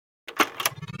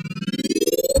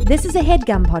This is a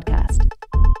HeadGum podcast.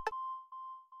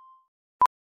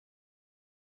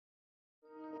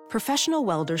 Professional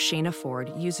welder Shayna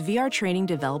Ford used VR training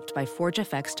developed by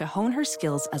ForgeFX to hone her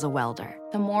skills as a welder.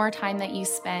 The more time that you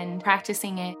spend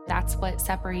practicing it, that's what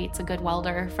separates a good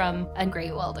welder from a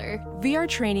great welder. VR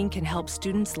training can help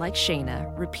students like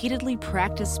Shayna repeatedly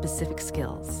practice specific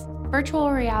skills.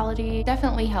 Virtual reality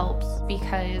definitely helps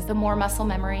because the more muscle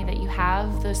memory that you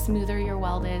have, the smoother your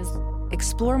weld is.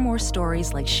 Explore more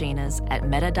stories like Shayna's at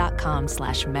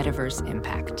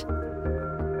meta.com/metaverseimpact.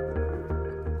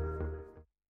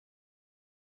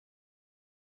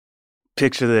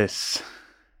 Picture this.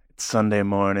 It's Sunday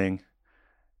morning.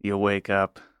 You wake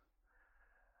up.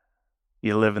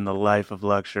 You live in the life of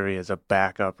luxury as a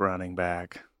backup running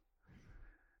back.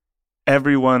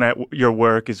 Everyone at your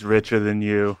work is richer than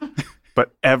you,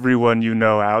 but everyone you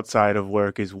know outside of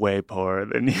work is way poorer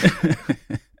than you.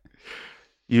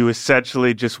 You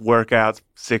essentially just work out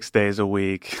 6 days a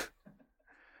week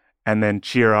and then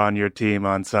cheer on your team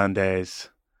on Sundays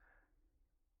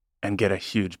and get a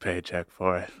huge paycheck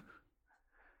for it.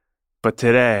 But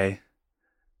today,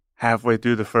 halfway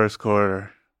through the first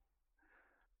quarter,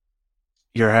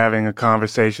 you're having a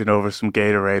conversation over some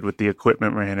Gatorade with the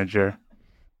equipment manager,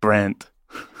 Brent.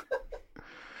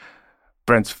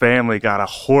 Brent's family got a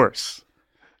horse,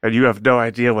 and you have no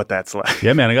idea what that's like.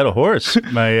 Yeah, man, I got a horse.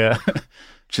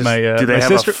 Do they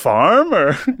have a farm,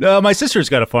 or? My sister's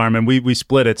got a farm, and we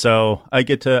split it, so I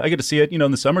get to see it, in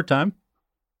the summertime.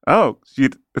 Oh,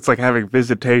 it's like having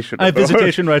visitation. I have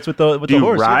visitation rights with the horse. Do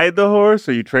you ride the horse?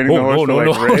 Are you training the horse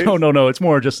race? No. It's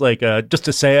more just like just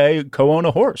to say I co-own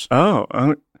a horse. Oh,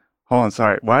 hold on.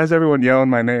 Sorry. Why is everyone yelling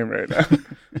my name right now?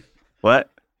 What?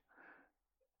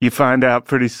 You find out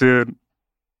pretty soon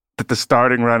that the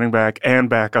starting running back and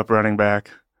backup running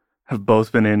back have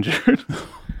both been injured,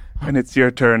 and it's your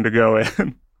turn to go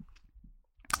in.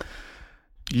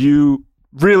 You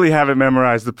really haven't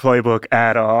memorized the playbook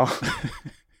at all.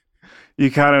 You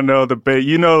kind of know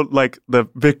like the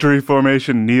victory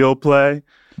formation kneel play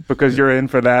because you're in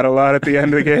for that a lot at the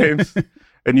end of the games.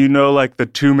 And like the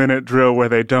 2-minute drill where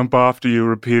they dump off to you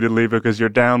repeatedly because you're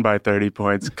down by 30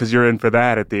 points because you're in for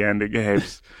that at the end of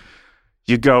games.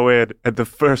 You go in and the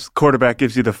first quarterback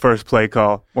gives you the first play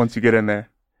call once you get in there.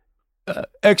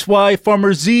 XY,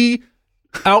 Farmer Z,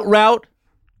 out route,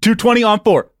 220 on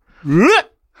 4.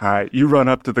 All right, you run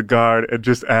up to the guard and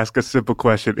just ask a simple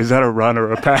question: is that a run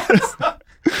or a pass?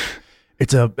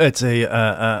 It's an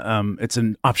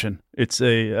option. It's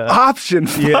a option.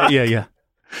 Yeah.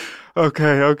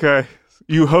 Okay.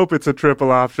 You hope it's a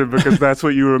triple option because that's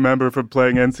what you remember from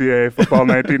playing NCAA football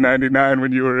 1999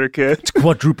 when you were a kid. It's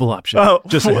quadruple option. Oh,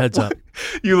 just a heads up.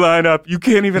 You line up. You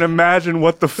can't even imagine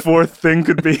what the fourth thing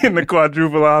could be in the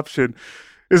quadruple option.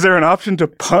 Is there an option to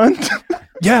punt?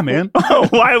 Yeah, man. Oh,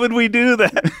 why would we do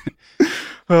that?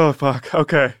 Oh, fuck.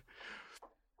 Okay.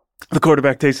 The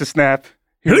quarterback takes a snap.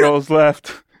 He rolls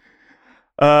left.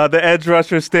 The edge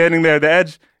rusher is standing there. The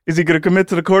edge, is he going to commit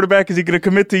to the quarterback? Is he going to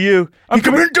commit to you? I'm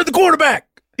committing to the quarterback.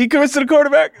 He commits to the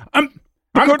quarterback. I'm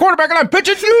the quarterback, and I'm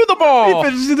pitching you the ball. He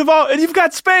pitches you the ball, and you've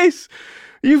got space.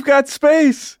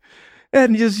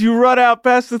 And as you run out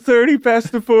past the 30,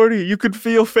 past the 40, you could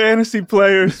feel fantasy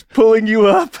players pulling you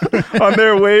up on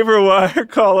their waiver wire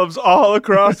columns all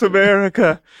across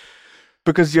America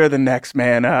because you're the next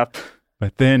man up.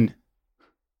 But then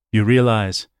you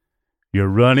realize you're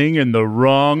running in the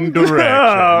wrong direction.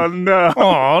 Oh, no.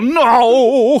 Oh,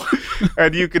 no.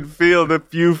 And you can feel the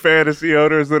few fantasy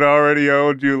owners that already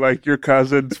owned you, like your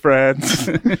cousin's friends,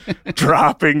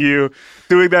 dropping you.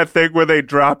 Doing that thing where they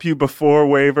drop you before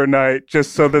waiver night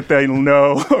just so that they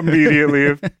know immediately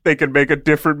if they can make a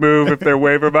different move if their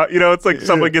waiver... it's like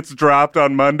someone gets dropped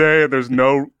on Monday and there's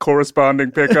no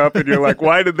corresponding pickup and you're like,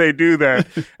 why did they do that?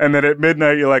 And then at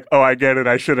midnight you're like, oh, I get it.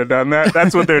 I should have done that.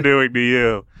 That's what they're doing to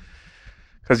you.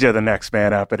 Because you're the next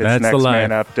man up, and it's next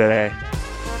man up today.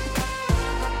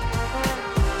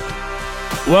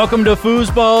 Welcome to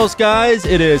Foosballs, guys.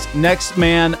 It is next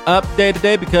man up day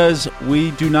today because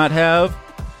we do not have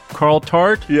Carl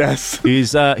Tart. Yes.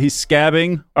 He's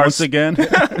scabbing once again.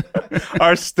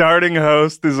 Our starting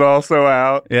host is also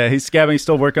out. Yeah, he's scabbing. He's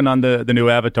still working on the new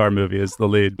Avatar movie as the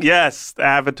lead. Yes,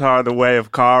 Avatar, The Way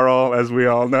of Carl, as we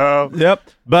all know. Yep.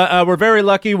 But we're very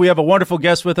lucky. We have a wonderful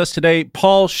guest with us today,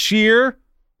 Paul Scheer,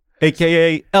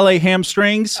 a.k.a. LA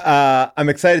Hamstrings. I'm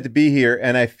excited to be here,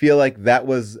 and I feel like that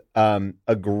was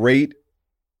a great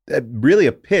really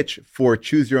a pitch for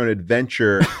choose your own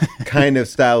adventure kind of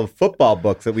style of football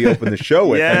books that we open the show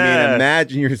with. Yes. I mean,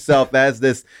 imagine yourself as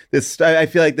this. I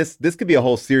feel like this could be a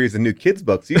whole series of new kids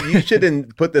books. You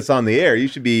shouldn't put this on the air.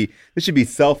 This should be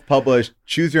self-published,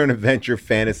 choose your own adventure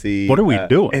fantasy. What are we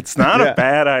doing? It's not a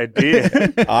bad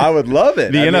idea. I would love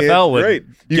it. The NFL would great.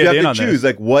 You get have in to on choose. this.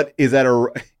 Like, what is that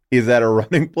a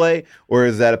running play or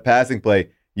is that a passing play?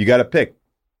 You got to pick.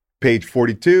 Page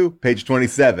 42, page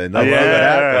 27. I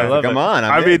love it. Come on.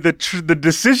 I mean, the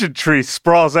decision tree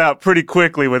sprawls out pretty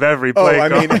quickly with every play.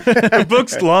 The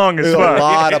book's long as there's fuck. a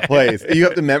lot of plays. You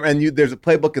have to there's a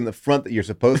playbook in the front that you're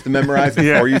supposed to memorize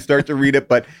before you start to read it,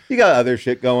 but you got other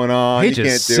shit going on. Pages you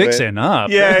can't do 6 it. and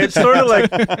up. Yeah, it's sort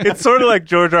of like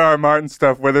George R.R. Martin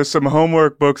stuff where there's some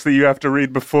homework books that you have to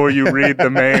read before you read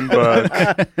the main book.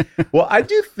 Well, I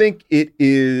do think it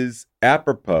is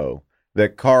apropos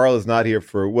that Carl is not here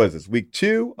for, what is this, week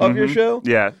 2 of your show?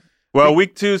 Yeah. Well,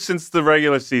 week 2 since the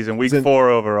regular season, week 4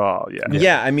 overall. Yeah.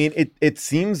 Yeah, I mean, it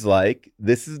seems like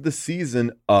this is the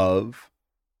season of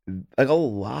like a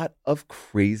lot of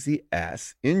crazy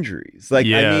ass injuries. Like,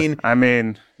 Yeah. I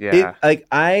mean, yeah.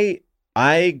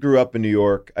 I grew up in New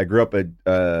York. I grew up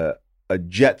a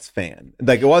Jets fan.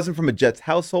 Like, it wasn't from a Jets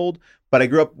household, but I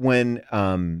grew up when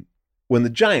the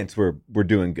Giants were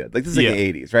doing good. Like, this is like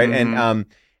the 80s, right? Mhm.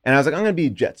 And I was like, I'm going to be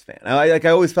a Jets fan. I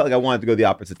always felt like I wanted to go the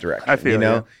opposite direction. I feel you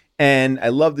know. you. And I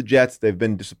love the Jets. They've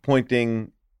been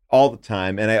disappointing all the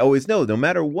time. And I always know, no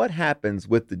matter what happens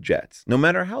with the Jets, no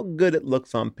matter how good it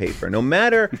looks on paper, no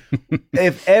matter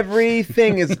if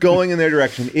everything is going in their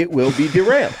direction, it will be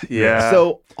derailed. Yeah.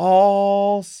 So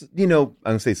I'm going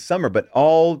to say summer, but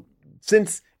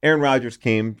since Aaron Rodgers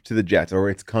came to the Jets, or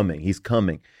it's coming, he's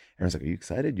coming. Aaron's like, are you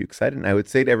excited? You excited? And I would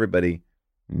say to everybody,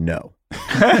 no.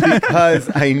 Because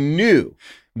I knew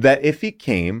that if he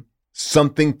came,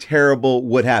 something terrible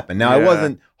would happen. Now, I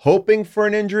wasn't hoping for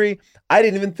an injury. I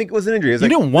didn't even think it was an injury. You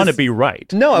didn't want to be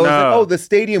right. No, I was like, oh, the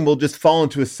stadium will just fall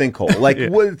into a sinkhole. Like,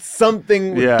 with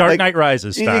something. Yeah. Dark Knight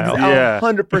Rises style.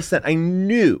 100%. I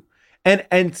knew.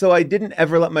 And so I didn't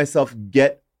ever let myself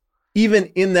get even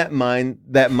in that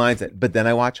mindset. But then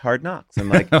I watch Hard Knocks. I'm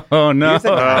like, oh, no. here's a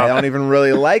guy I don't even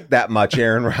really like that much,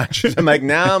 Aaron Rodgers. I'm like,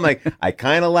 I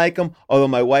kind of like him. Although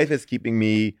my wife is keeping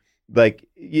me like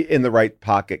in the right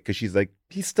pocket because she's like,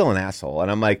 he's still an asshole.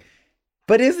 And I'm like,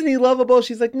 but isn't he lovable?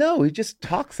 She's like, no, he just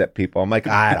talks at people. I'm like,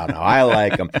 I don't know. I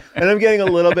like him. And I'm getting a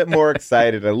little bit more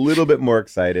excited. And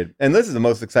this is the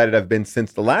most excited I've been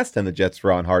since the last time the Jets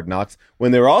were on Hard Knocks,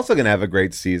 when they were also going to have a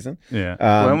great season.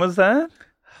 Yeah. When was that?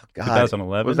 God.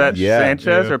 2011. Was that Yeah.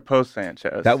 Sanchez or post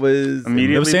Sanchez? That was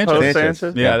immediately It was Sanchez. post Sanchez.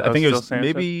 Sanchez. Yeah, That I think was it was still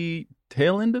Sanchez? maybe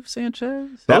tail end of Sanchez.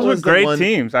 That Those were was the great one-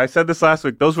 teams. I said this last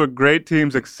week. Those were great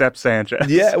teams except Sanchez.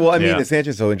 Yeah, well, I mean, Yeah. the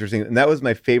Sanchez is so interesting. And that was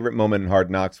my favorite moment in Hard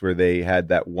Knocks, where they had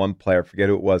that one player, forget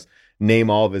who it was, name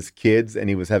all of his kids, and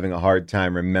he was having a hard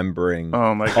time remembering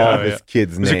Oh my all god. of his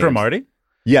kids' Was names. it Cromartie?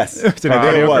 Yes. Was it I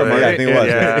think it was. Cromartie? Yeah, I think it was.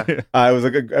 Yeah. It was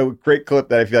like a great clip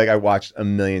that I feel like I watched a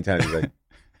million times. He was like,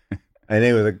 and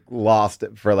he was like lost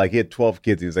for like, he had 12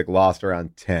 kids. He was like lost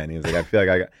around 10. He was like, I feel like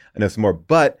I know some more.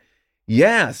 But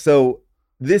yeah, so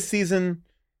this season,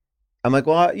 I'm like,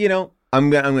 well, I'm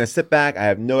gonna sit back. I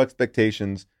have no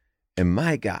expectations. And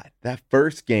my God, that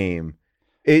first game,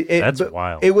 That's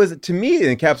wild. It was, to me,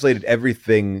 it encapsulated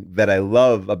everything that I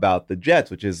love about the Jets,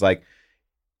 which is like,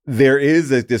 there is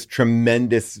this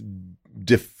tremendous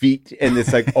defeat and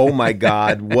it's like, oh my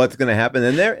God, what's going to happen?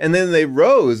 And then they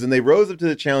rose up to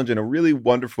the challenge in a really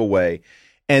wonderful way.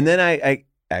 And then I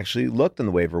actually looked on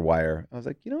the waiver wire. I was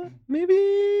like, you know what? Maybe.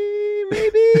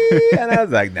 And I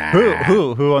was like, nah.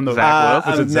 Who on the Zach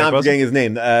Wilson? Was it Zach I'm Wilson? forgetting his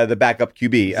name, the backup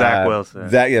QB. Zach Wilson.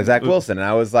 Zach Wilson. And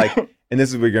I was like, and this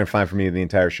is what you're going to find from me the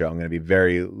entire show. I'm going to be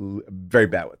very, very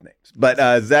bad with names.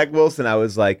 But Zach Wilson, I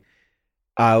was like,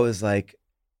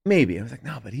 maybe. I was like,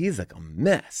 no, but he's like a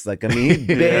mess. Like, I mean, he's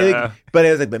big, but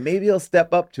I was like, but maybe he'll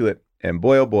step up to it. And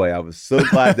boy, oh boy, I was so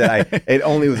glad that it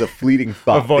only was a fleeting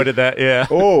thought. Avoided that, yeah.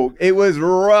 Oh, it was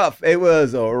rough. It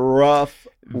was a rough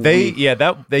week.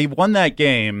 They won that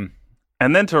game.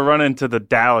 And then to run into the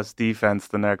Dallas defense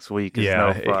the next week is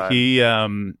no fun. He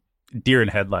deer in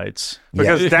headlights.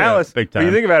 Because Yeah. Dallas, Big when you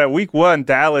time. think about it, week 1,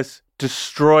 Dallas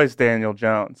destroys Daniel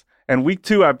Jones. And week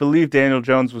 2, I believe Daniel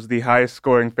Jones was the highest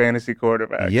scoring fantasy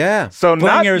quarterback. Yeah. So Playing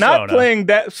not Arizona. playing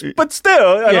that, but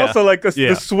still, and Yeah. also like the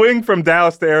Yeah. swing from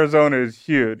Dallas to Arizona is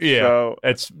huge. Yeah, So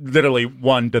it's literally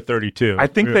 1-32. I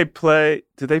think they play.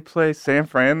 Do they play San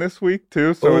Fran this week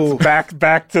too? So Ooh. it's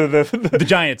back to the the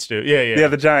Giants do. Yeah.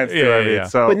 the Giants. Yeah, do, I yeah, mean. yeah.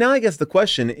 So But now I guess the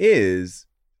question is,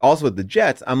 also with the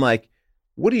Jets, I'm like,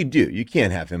 what do? You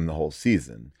can't have him the whole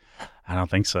season. I don't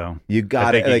think so. You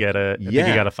got to. I think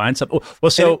you got to find something.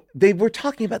 Well, so they were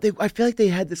talking about. I feel like they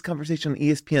had this conversation on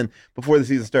ESPN before the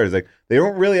season started. It's like they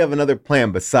don't really have another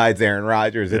plan besides Aaron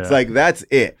Rodgers. It's like that's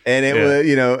it, and it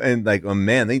was and like oh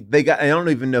man, they got. I don't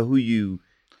even know who you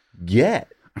get.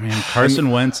 I mean,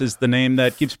 Carson Wentz is the name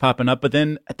that keeps popping up, but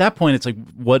then at that point, it's like,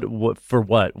 what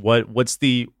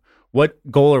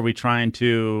goal are we trying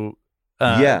to,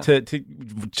 to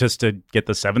just to get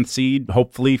the 7th seed,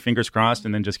 hopefully, fingers crossed,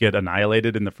 and then just get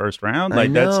annihilated in the first round? Like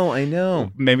I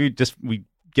know. Maybe we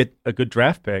get a good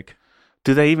draft pick.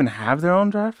 Do they even have their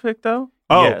own draft pick though?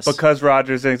 Oh, yes. Because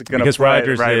Rodgers isn't going to play.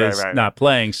 Because Rodgers is not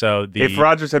playing. So if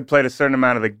Rodgers had played a certain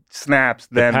amount of the snaps,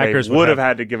 then they would have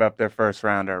had to give up their first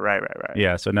rounder. Right.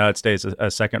 Yeah, so now it stays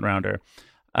a second rounder.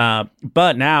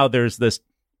 But now there's this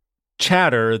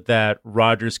chatter that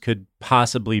Rodgers could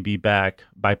possibly be back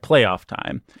by playoff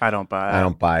time. I don't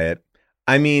buy it.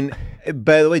 I mean,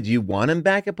 by the way, do you want him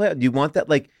back at playoff? Do you want that?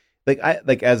 Like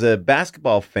as a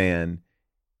basketball fan,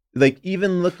 like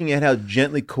even looking at how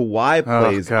gently Kawhi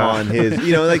plays on his,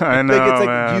 I know, it's like,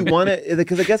 man. do you want to?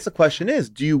 Because I guess the question is,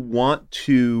 do you want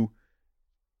to?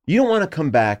 You don't want to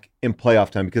come back in playoff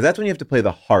time because that's when you have to play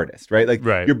the hardest, right? Like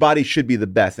your body should be the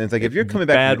best, and it's like if you're coming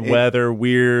back bad weather,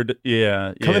 weird,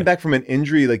 coming back from an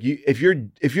injury, like if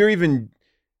you're even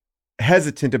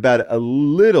hesitant about it a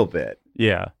little bit,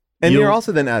 and you're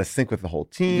also then out of sync with the whole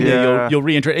team, you'll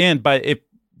re-enter, and if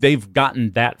they've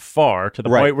gotten that far to the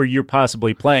point where you're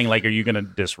possibly playing, like, are you going to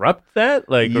disrupt that?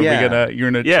 Like, are we you're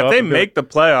going to if they make the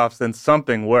playoffs, then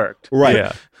something worked.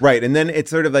 Right. And then it's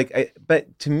sort of like,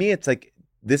 but to me, it's like,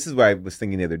 this is what I was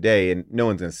thinking the other day, and no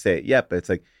one's going to say it yet, but it's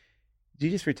like, do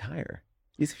you just retire?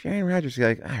 If you're Aaron Rodgers, you're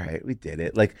like, all right, we did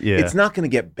it. Like, it's not going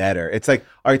to get better. It's like,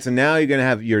 all right, so now you're going to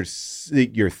have your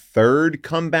third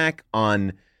comeback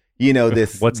on,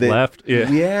 this. What's left?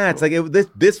 Yeah. It's like,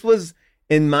 this was,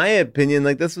 in my opinion,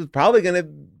 like this was probably going to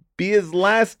be his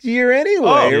last year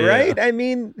anyway, right? I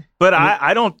mean, but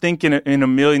I don't think in a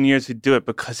million years he'd do it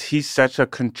because he's such a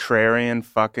contrarian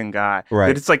fucking guy. Right.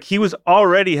 That it's like he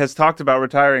has talked about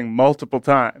retiring multiple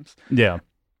times. Yeah.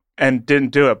 And didn't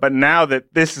do it. But now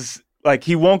that this is like,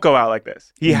 he won't go out like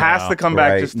this. He has to come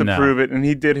back just to prove it. And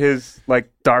he did his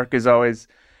like dark is always...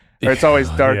 Or it's always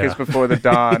darkest before the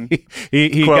dawn,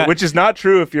 he quote, which is not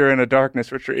true if you're in a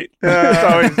darkness retreat. It's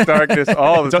always darkness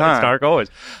all the time. It's dark always.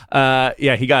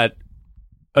 He got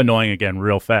annoying again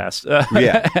real fast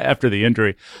after the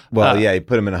injury. Well, he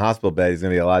put him in a hospital bed. He's going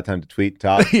to be a lot of time to tweet,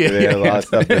 talk. A lot of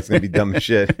stuff that's going to be dumb as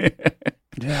shit.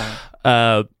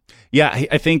 I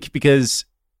think because...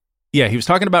 Yeah, he was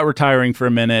talking about retiring for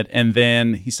a minute, and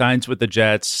then he signs with the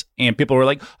Jets, and people were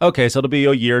like, okay, so it'll be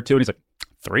a year or two, and he's like,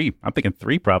 3. I'm thinking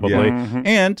 3 probably. Yeah. Mm-hmm.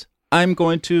 And I'm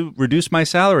going to reduce my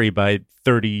salary by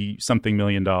 $30-something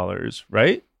million,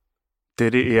 right?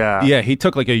 Did he? Yeah. Yeah, he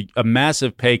took like a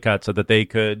massive pay cut so that they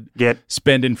could get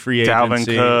spend in free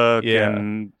agency. Dalvin Cook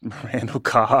and Randall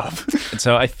Cobb. And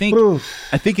so I think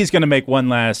he's going to make one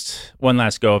last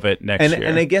go of it next year.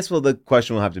 And I guess, the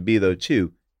question will have to be, though,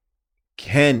 too,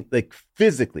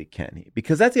 physically can he?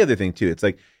 Because that's the other thing, too. It's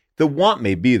like the want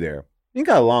may be there. You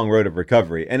got a long road of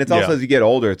recovery. And it's also as you get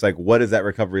older, it's like, what does that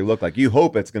recovery look like? You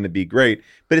hope it's going to be great,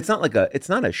 but it's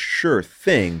not a sure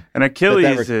thing. And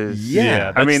Achilles is...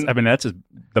 I mean, that's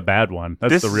the bad one.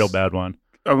 That's the real bad one.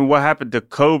 I mean, what happened to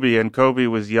Kobe? And Kobe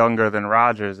was younger than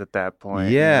Rodgers at that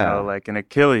point. Yeah. And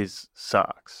Achilles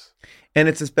sucks. And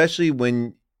it's especially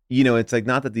when, it's like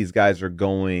not that these guys are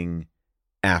going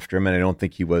after him, and I don't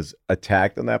think he was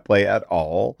attacked on that play at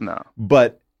all. No.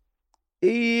 But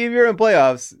if you're in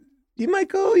playoffs... You might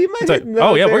go. It's like,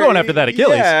 we're going after that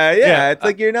Achilles. Yeah. It's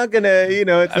like you're not gonna.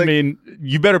 I mean,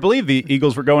 you better believe the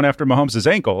Eagles were going after Mahomes'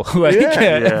 ankle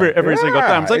every single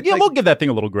time. It's like, we'll give that thing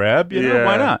a little grab.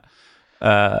 Why not?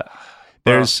 I'm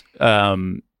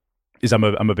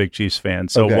a big Chiefs fan,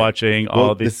 so watching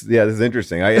all these. This is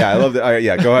interesting. I love it.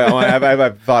 Go ahead.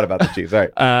 I've thought about the Chiefs. All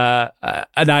right.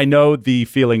 And I know the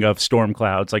feeling of storm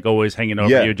clouds, like always hanging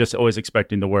over you, just always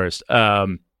expecting the worst.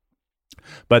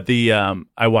 But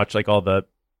I watched like all the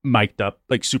mic'd up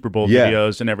like Super Bowl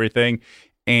videos and everything.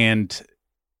 And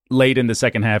late in the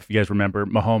second half, if you guys remember,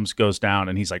 Mahomes goes down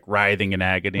and he's like writhing in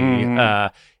agony.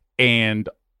 Mm-hmm. And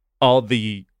all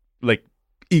the like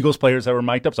Eagles players that were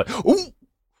mic'd up, it's like, ooh,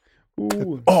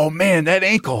 oh man, that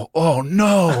ankle. Oh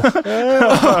no.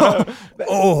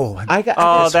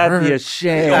 That'd be a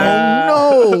shame.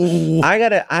 Oh no.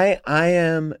 I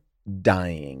am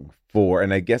dying for,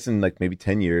 and I guess in like maybe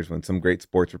 10 years when some great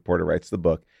sports reporter writes the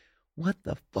book, what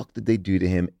the fuck did they do to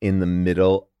him in the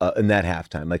middle in that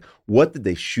halftime? Like, what did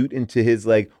they shoot into his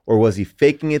leg, or was he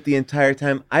faking it the entire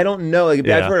time? I don't know. Like,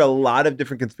 I've heard a lot of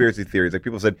different conspiracy theories. Like,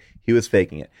 people said he was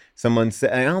faking it. Someone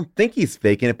said, I don't think he's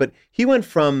faking it, but he went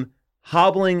from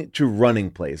hobbling to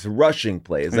running plays, rushing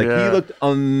plays. Like, he looked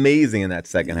amazing in that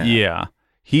second half. Yeah.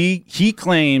 He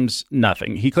claims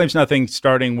nothing. He claims nothing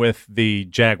starting with the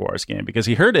Jaguars game because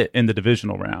he heard it in the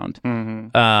divisional round.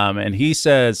 Mm-hmm. And he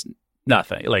says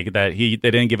nothing, like that they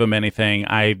didn't give him anything.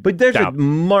 But there's a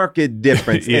marked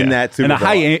difference in that Super Bowl.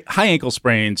 And high ankle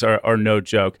sprains are no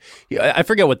joke. I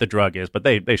forget what the drug is, but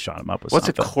they shot him up with What's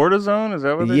something. it, cortisone? Is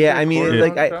that what they Yeah, do? I mean,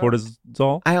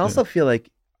 cortisol. I also feel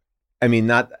like, I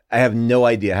have no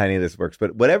idea how any of this works,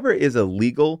 but whatever is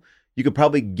illegal, you could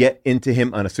probably get into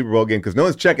him on a Super Bowl game because no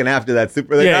one's checking after that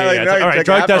Super Bowl. All right,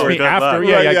 drug test me after.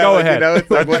 Go ahead.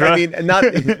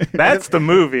 That's the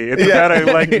movie. It's about a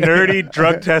nerdy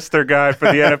drug tester guy for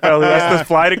the NFL who has to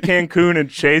fly to Cancun and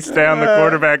chase down the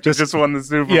quarterback who just won the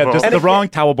Super Bowl. Yeah, just the wrong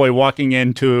towel boy walking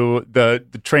into the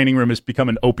training room has become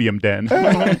an opium den.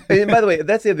 And by the way,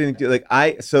 that's the other thing too.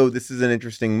 So this is an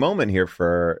interesting moment here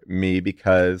for me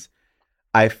because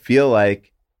I feel like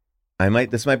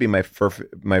this might be my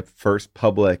first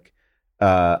public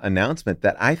announcement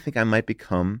that I think I might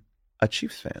become a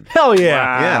Chiefs fan. Hell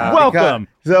yeah. Wow. Welcome.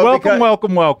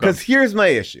 Welcome. Because here's my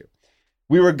issue.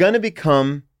 We were going to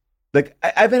become,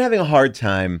 I've been having a hard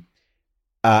time.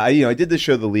 I did the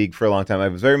show The League for a long time. I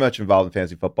was very much involved in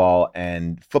fantasy football,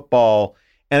 and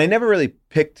I never really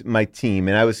picked my team.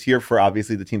 And I was here for,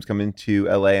 obviously, the teams coming to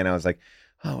LA, and I was like,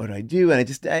 oh, what do I do? And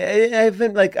I've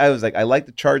been I like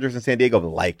the Chargers in San Diego, but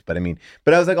I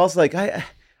was I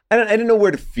didn't know where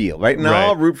to feel, right? And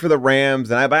I'll root for the Rams,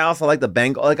 and I also like the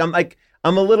Bengals.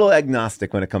 I'm a little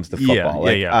agnostic when it comes to football.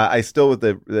 I still with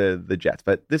the Jets,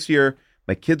 but this year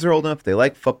my kids are old enough; they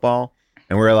like football,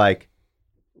 and we're like,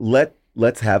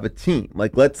 let's have a team.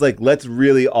 Let's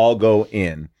really all go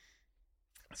in.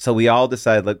 So we all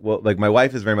decide, my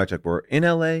wife is very much like, we're in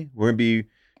LA, we're gonna be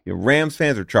Rams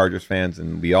fans or Chargers fans,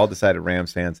 and we all decided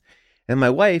Rams fans. And my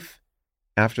wife,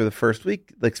 after the first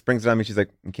week, springs it on me. She's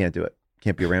like, "You can't do it.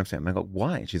 Can't be a Rams fan." I go,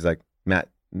 "Why?" And she's like, "Matt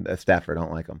Stafford, I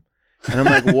don't like him." And I'm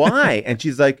like, "Why?" And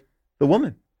she's like, "The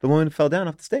woman fell down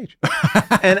off the stage."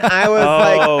 And I was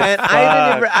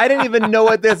I didn't even know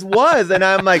what this was. And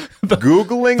I'm like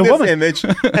Googling this image,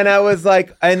 and I was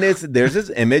like, there's this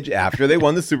image after they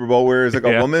won the Super Bowl where it's a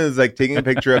woman is taking a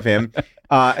picture of him,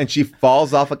 and she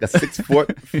falls off a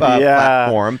 6-foot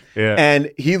platform,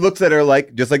 and he looks at her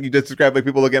just like you just described,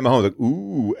 people look at Mahomes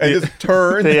ooh, and just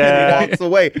turns and walks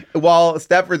away while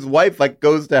Stafford's wife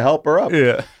goes to help her up.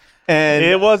 Yeah. And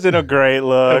it wasn't a great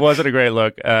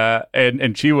look.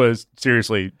 And she was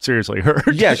seriously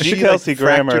hurt. Yeah, she Kelsey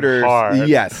Grammer hard.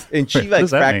 Yes, and she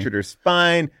fractured her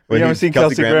spine. You ever seen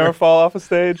Kelsey Grammer fall off a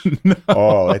stage? No.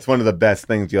 Oh, it's one of the best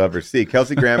things you'll ever see.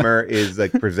 Kelsey Grammer is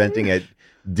presenting at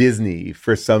Disney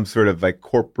for some sort of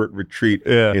corporate retreat.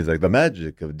 Yeah. He's the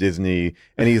magic of Disney,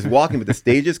 and he's walking, but the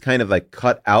stage is kind of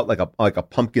cut out like a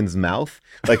pumpkin's mouth,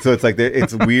 so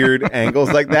it's weird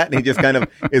angles like that, and he just kind of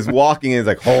is walking and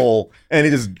it's whole, and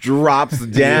he just drops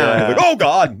down. Yeah. He's oh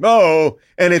God, no!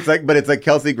 And it's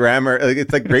Kelsey Grammer,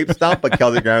 it's Grape Stomp, but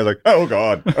Kelsey Grammer's oh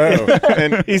God, oh,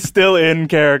 and he's still in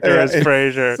character as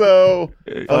Frasier. So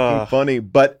fucking funny,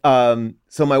 but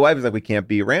so my wife is we can't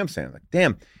be Rams fans.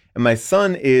 Damn. And my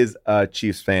son is a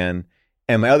Chiefs fan,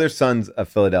 and my other son's a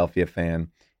Philadelphia fan.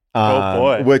 Oh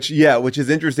boy! Which is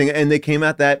interesting. And they came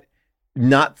at that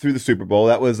not through the Super Bowl.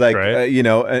 That was an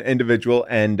individual.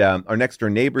 And our next door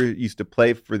neighbor used to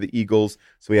play for the Eagles,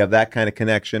 so we have that kind of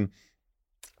connection.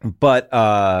 But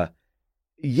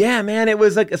yeah, man, it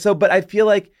was so. But I feel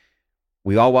like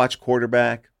we all watch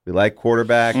quarterback. We like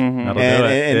quarterback, and I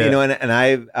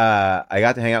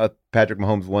got to hang out with Patrick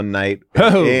Mahomes one night,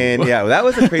 and that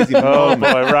was a crazy moment.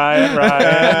 Oh boy,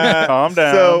 Ryan, calm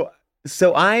down.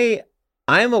 So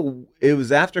it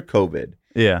was after COVID,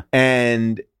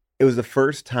 and it was the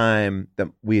first time that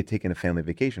we had taken a family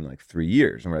vacation in 3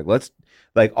 years, and we're let's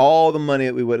all the money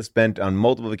that we would have spent on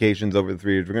multiple vacations over the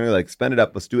 3 years, we're gonna spend it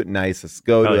up. Let's do it nice. Let's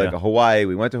go to a Hawaii.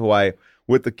 We went to Hawaii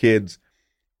with the kids.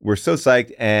 We're so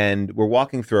psyched, and we're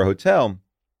walking through our hotel,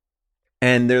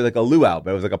 and there's a luau,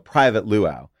 but it was a private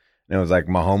luau, and it was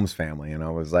Mahomes family, and I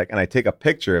was and I take a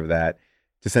picture of that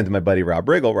to send to my buddy Rob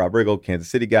Riggle. Rob Riggle, Kansas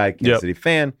City guy, Kansas City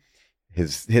fan,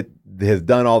 has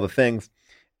done all the things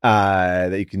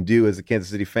that you can do as a Kansas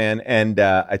City fan, and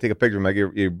I take a picture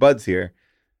of your bud's here,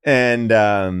 and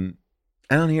I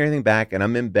don't hear anything back, and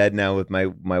I'm in bed now with my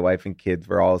wife and kids.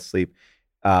 We're all asleep,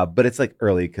 but it's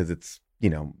early because it's.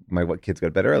 My kids go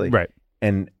to bed early. Right.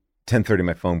 And 10:30,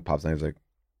 my phone pops on. I was like,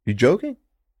 You joking?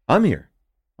 I'm here.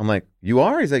 I'm like, you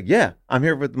are? He's like, yeah, I'm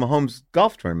here with the Mahomes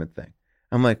golf tournament thing.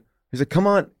 I'm like, he's like, come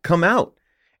on, come out.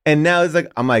 And now he's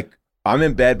like, I'm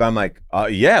in bed, but I'm like,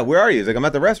 yeah, where are you? He's like, I'm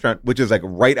at the restaurant, which is like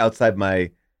right outside my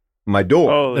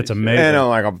door. Oh, that's amazing. And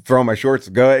I'm throwing my shorts,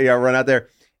 run out there.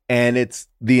 And it's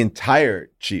the entire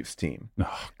Chiefs team are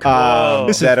all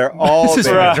this there. Is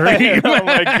my dream. Oh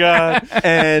my God.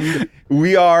 And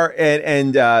we are,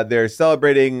 and they're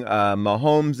celebrating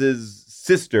Mahomes'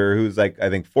 sister, who's like, I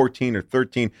think 14 or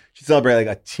 13. She celebrated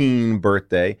like a teen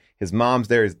birthday. His mom's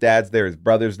there, his dad's there, his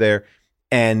brother's there,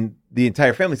 and the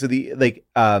entire family. So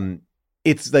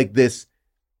it's like this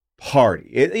party.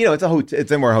 It's a hotel.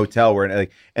 It's in our hotel where,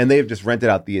 and they've just rented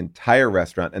out the entire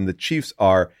restaurant, and the Chiefs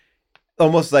are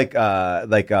almost like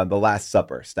the Last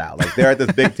Supper style. Like they're at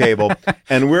this big table,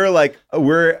 and we're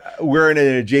in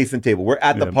an adjacent table. We're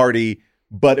at the party,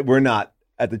 but we're not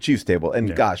at the Chiefs table.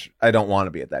 And gosh, I don't want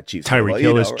to be at that Chiefs table. Tyreek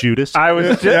Hill is Judas. I was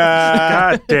just,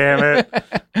 God damn it.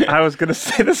 I was going to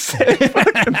say the same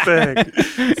fucking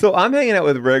thing. So I'm hanging out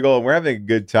with Riggle, and we're having a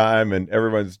good time, and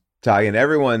everyone's talking.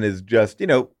 Everyone is just,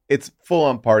 it's full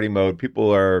on party mode.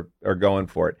 People are going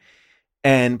for it.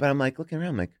 But I'm like looking around,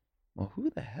 I'm like, well,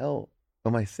 who the hell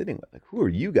am I sitting with? Like, who are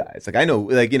you guys? Like, I know,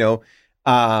 and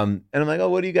I'm like, oh,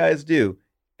 what do you guys do?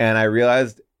 And I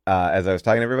realized as I was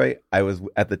talking to everybody, I was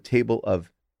at the table of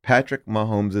Patrick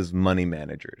Mahomes' money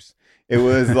managers. It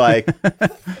was like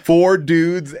 4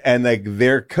 dudes and like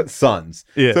their sons.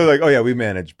 Yeah. So like, oh yeah, we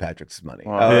manage Patrick's money.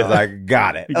 Wow. I was like,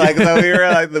 got it. Like, so we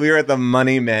were at the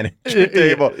money manager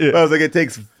table. Yeah. I was like, it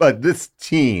takes this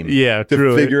team to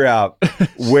figure out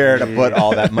where to put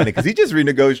all that money, because he just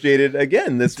renegotiated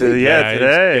again this week.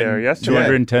 Today or yesterday.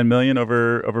 $210 million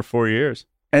over 4 years.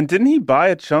 And didn't he buy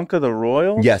a chunk of the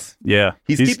Royals? Yes. Yeah.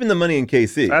 He's keeping the money in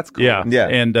KC. That's cool. Yeah.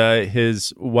 And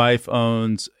his wife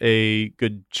owns a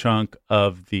good chunk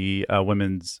of the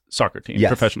women's soccer team,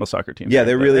 professional soccer team. Yeah,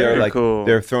 they really are cool.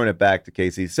 They're throwing it back to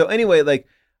KC. So anyway, like,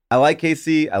 I like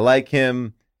KC. I like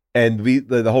him. And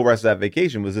the whole rest of that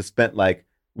vacation was just spent like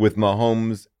with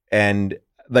Mahomes, and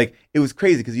like it was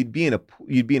crazy because you'd be in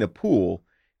a pool.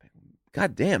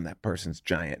 God damn, that person's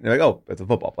giant. And you're like, oh, that's a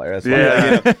football player. That's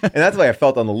why, and that's why I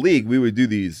felt on the league. We would do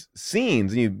these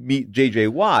scenes, and you meet J.J.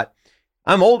 Watt.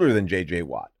 I'm older than J.J.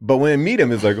 Watt, but when I meet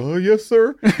him, it's like, oh yes,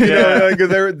 sir.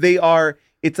 Because they are.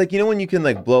 It's like, when you can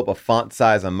like blow up a font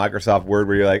size on Microsoft Word,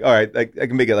 where you're like, all right, like I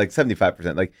can make it like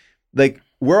 75%. Like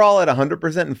we're all at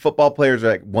 100%, and football players are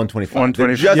like 125.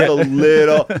 They're just a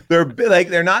little.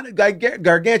 They're not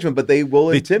gargantuan, but they will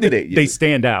intimidate you. They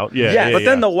stand out. But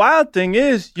then the wild thing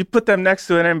is, you put them next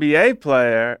to an NBA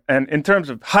player, and in terms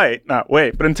of height, not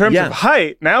weight, but in terms of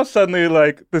height, now suddenly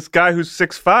like this guy who's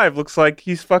 6'5" looks like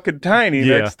he's fucking tiny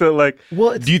next to like.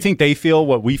 Well, do you think they feel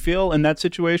what we feel in that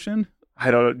situation? I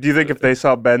don't know. Do you think if they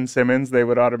saw Ben Simmons, they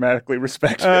would automatically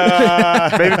respect him?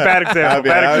 Maybe bad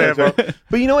example.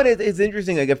 But you know what? It's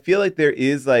interesting. Like, I feel like there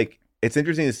is like, it's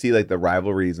interesting to see like the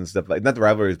rivalries and stuff, like not the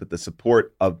rivalries, but the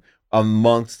support of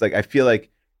amongst, like, I feel like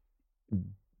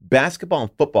basketball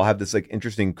and football have this like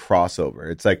interesting crossover.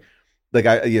 It's like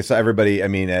so everybody, I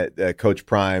mean, at Coach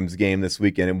Prime's game this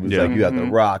weekend, it was like, you have The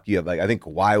Rock, you have like, I think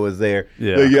Kawhi was there.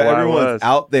 Yeah, like, everyone's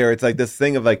out there. It's like this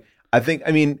thing of like,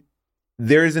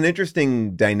 there's an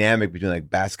interesting dynamic between like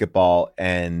basketball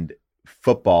and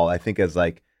football, I think, as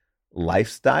like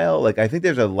lifestyle. Like, I think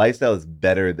there's a lifestyle that's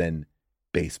better than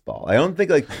baseball. I don't think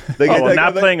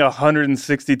not playing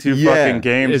 162 fucking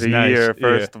games a year,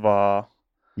 first of all.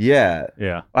 Yeah.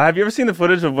 Well, have you ever seen the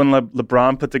footage of when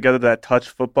LeBron put together that touch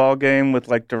football game with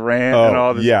like Durant and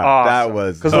all this? Yeah, awesome. that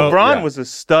was because LeBron was a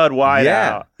stud wide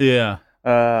out. Yeah.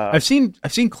 I've seen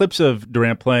clips of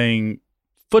Durant playing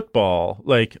football,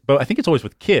 but I think it's always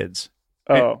with kids.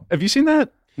 Oh, have you seen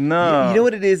that? No. You know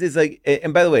what it is? Is like,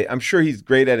 and by the way, I'm sure he's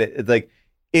great at it. It's like,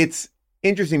 it's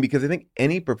interesting because I think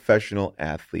any professional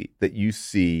athlete that you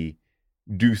see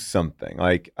do something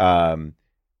like, I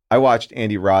watched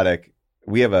Andy Roddick.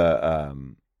 We have a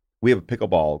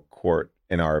pickleball court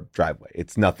in our driveway.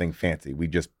 It's nothing fancy. We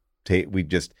just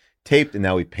taped and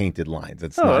now we painted lines.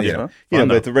 It's not,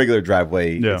 but it's a regular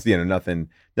driveway. Yeah. It's nothing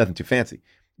too fancy.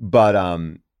 But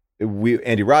Andy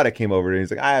Roddick came over and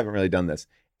he's like, I haven't really done this,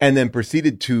 and then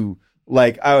proceeded to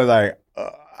like, I was like,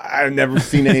 I've never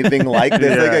seen anything like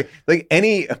this. Like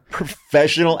any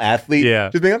professional athlete,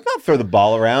 just being like, I'll throw the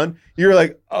ball around. You're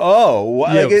like, oh,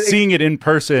 seeing it in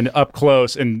person, up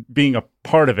close, and being a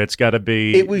part of it's got to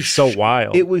be. It was so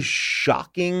wild. It was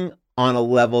shocking on a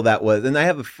level that was. And I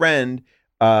have a friend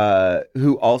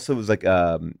who also was like,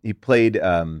 he played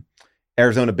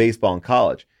Arizona baseball in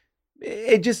college.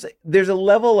 There's a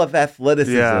level of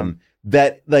athleticism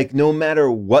that like no matter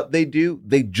what they do,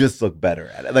 they just look better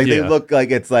at it. Like they look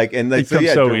like it's like, and like, so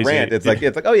yeah, Durant, it's like,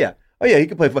 oh yeah, he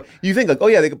can play football. You think like, oh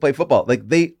yeah, they can play football. Like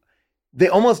they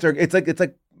almost are, it's like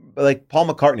Paul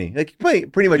McCartney. Like he can play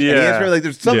pretty much any instrument. Like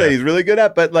there's something that he's really good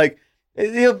at, but like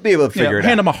he'll be able to figure it out.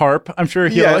 Hand him a harp. I'm sure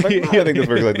he'll. I think this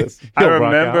works like this. I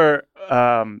remember,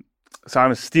 so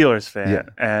I'm a Steelers fan,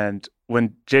 and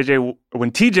when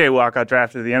TJ Watt got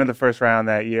drafted at the end of the first round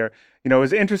that year, you know, it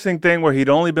was an interesting thing where he'd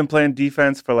only been playing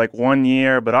defense for like 1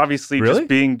 year, but obviously just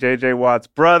being JJ Watt's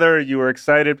brother, you were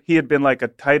excited. He had been like a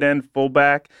tight end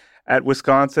fullback at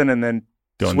Wisconsin and then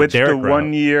switched to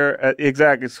 1 year.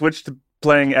 Switched to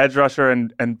playing edge rusher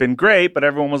and been great, but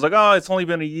everyone was like, oh, it's only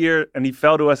been a year. And he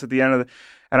fell to us at the end of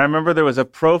and I remember there was a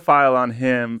profile on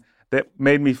him that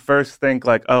made me first think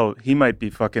like, oh, he might be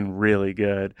fucking really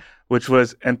good,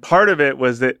 and part of it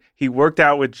was that he worked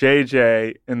out with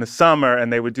JJ in the summer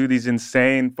and they would do these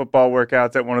insane football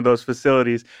workouts at one of those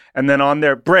facilities. And then on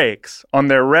their breaks, on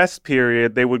their rest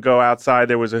period, they would go outside.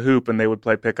 There was a hoop and they would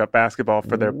play pickup basketball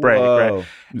for their break. Right?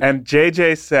 And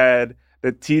JJ said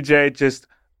that TJ just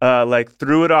like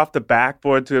threw it off the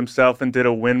backboard to himself and did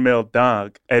a windmill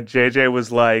dunk. And JJ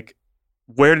was like,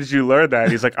 where did you learn that?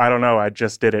 He's like, I don't know. I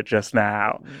just did it just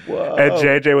now. Whoa. And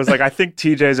JJ was like, I think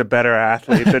TJ's a better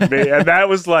athlete than me. And that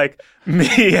was like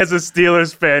me as a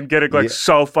Steelers fan getting like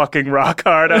so fucking rock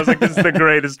hard. I was like, this is the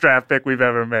greatest draft pick we've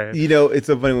ever made. You know, it's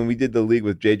so funny when we did the league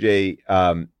with JJ,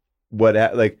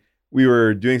 like we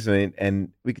were doing something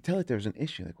and we could tell that there was an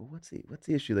issue. Like, well, what's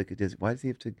the issue? Like, why does he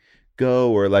have to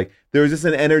go? Or like, there was just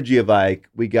an energy of like,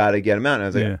 we got to get him out. And I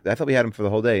was like, I thought we had him for the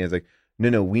whole day. And I was like,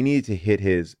 no, we needed to hit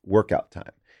his workout time.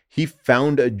 He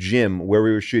found a gym where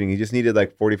we were shooting. He just needed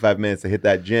like 45 minutes to hit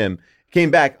that gym.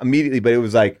 Came back immediately, but it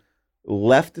was like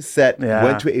left the set,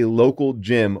 went to a local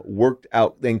gym, worked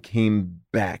out, then came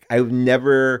back. I've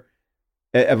never,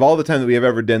 of all the time that we have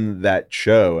ever done that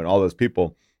show and all those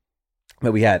people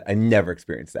that we had, I never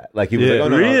experienced that. Like he was like, oh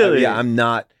no, really? I'm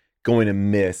not going to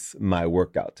miss my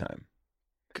workout time.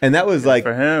 And that was like,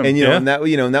 for him. And and that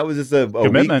was just a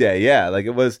weekday. Yeah, like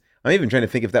it was. I'm even trying to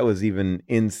think if that was even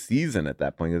in season at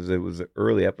that point because it was an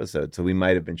early episode, so we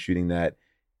might have been shooting that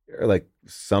like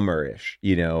summer-ish.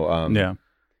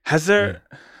 Has there?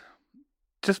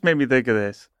 Just made me think of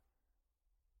this.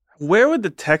 Where would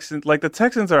the Texans? Like the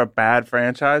Texans are a bad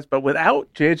franchise, but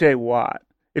without JJ Watt,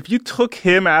 if you took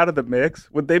him out of the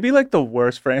mix, would they be like the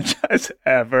worst franchise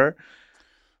ever?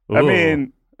 Ooh. I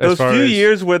mean. Those few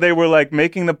years where they were like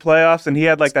making the playoffs and he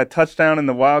had like that touchdown in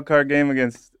the wild card game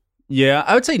against. Yeah,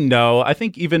 I would say no. I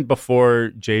think even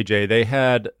before JJ, they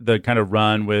had the kind of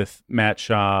run with Matt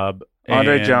Schaub,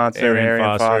 Andre Johnson,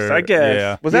 Arian Foster. I guess.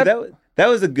 Yeah. Was that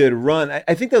was a good run.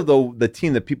 I think that the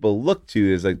team that people look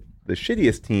to is like the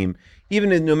shittiest team,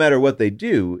 even no matter what they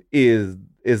do, is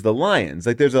the Lions.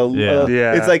 Like there's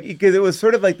it's like because it was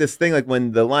sort of like this thing like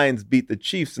when the Lions beat the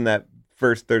Chiefs in that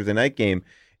first Thursday night game.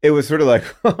 It was sort of like,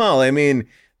 well, I mean,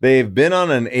 they've been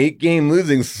on an 8-game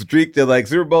losing streak to like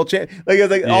Super Bowl champ. Like it's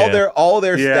like all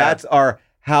their stats are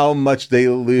how much they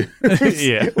lose. Like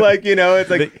it's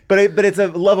like, but it's a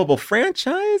lovable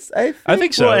franchise. I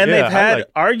think so. Well, and they've had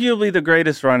arguably the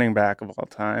greatest running back of all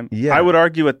time. Yeah. I would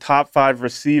argue a top 5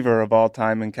 receiver of all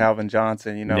time in Calvin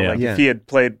Johnson. If he had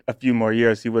played a few more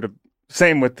years, he would have.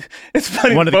 Same with. It's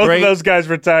funny. Both of those guys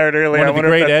retired early. One of the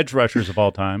great edge rushers of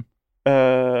all time.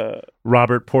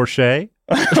 Robert Porsche.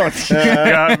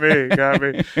 Got me. I thought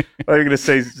you were going to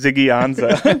say Ziggy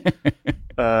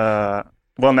Ansah.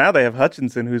 Well, now they have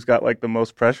Hutchinson, who's got like the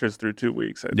most pressures through 2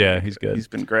 weeks. He's good. He's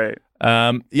been great.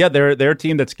 They're a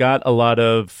team that's got a lot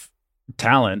of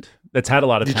talent. That's had a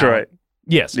lot of Detroit. Talent.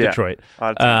 Yes, Detroit.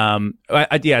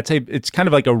 I'd say it's kind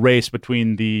of like a race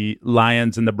between the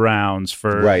Lions and the Browns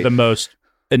for the most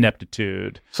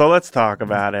ineptitude. So let's talk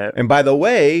about it. And by the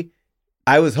way,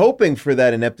 I was hoping for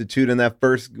that ineptitude in that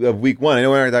first of week 1. I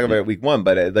know we're not talking about week 1,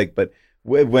 but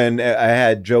when I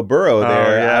had Joe Burrow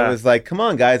there, I was like, come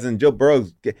on, guys. And Joe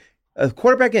Burrow's a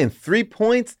quarterback getting 3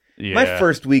 points. Yeah. My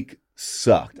first week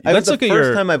sucked. Let's look at the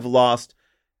first time I've lost.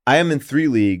 I am in 3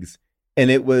 leagues,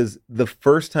 and it was the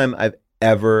first time I've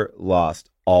ever lost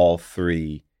all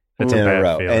 3 in a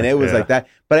row. Feeling. And it was like that.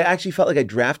 But I actually felt like I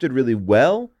drafted really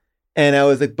well. And I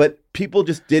was like, but people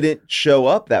just didn't show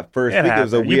up that first week. It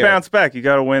was a weird. You bounce back. You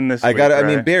got to win this week. I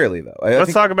mean, barely, though.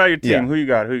 Let's talk about your team. Yeah. Who you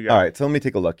got? All right, so let me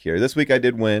take a look here. This week I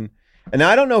did win. And now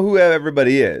I don't know who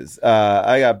everybody is.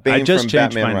 I got Bane from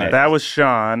Batman Rise. That was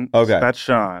Sean. Okay. That's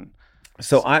Sean.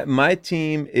 So my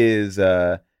team is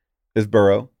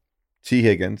Burrow, T.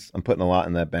 Higgins. I'm putting a lot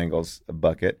in that Bengals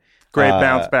bucket. Great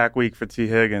bounce back week for T.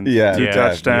 Higgins. Yeah. 2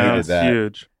 touchdowns.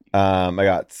 Huge. I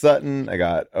got Sutton. I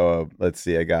got let's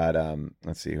see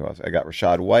who else. I got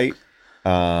Rashad White.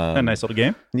 A nice little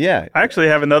game. Yeah. I actually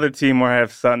have another team where I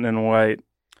have Sutton and White.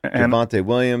 And Javonte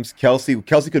Williams. Kelsey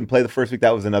couldn't play the first week.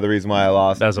 That was another reason why I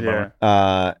lost. That was a bummer.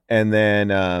 And then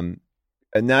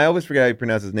now I always forget how you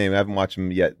pronounce his name. I haven't watched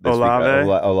him yet this Olave?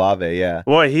 week. Olave, yeah.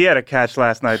 Boy, he had a catch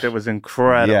last night that was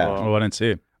incredible. Yeah. Oh, I didn't see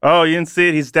it. Oh, you didn't see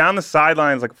it? He's down the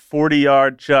sidelines like a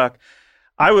 40-yard chuck.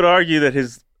 I would argue that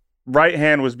his right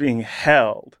hand was being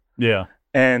held. Yeah.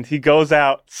 And he goes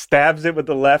out, stabs it with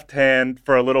the left hand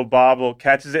for a little bobble,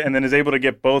 catches it, and then is able to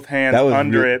get both hands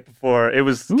under it before. It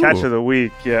was catch of the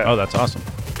week. Yeah. Oh, that's awesome.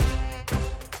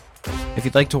 If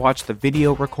you'd like to watch the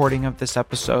video recording of this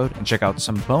episode and check out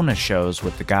some bonus shows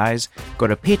with the guys, go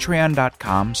to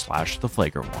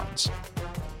patreon.com/theflagrant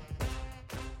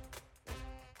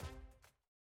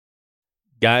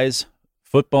Guys,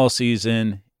 football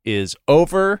season is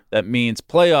over. That means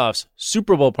playoffs,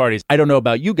 Super Bowl parties. I don't know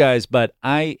about you guys, but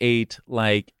I ate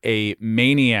like a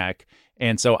maniac.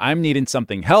 And so I'm needing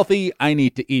something healthy. I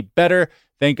need to eat better.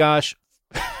 Thank gosh.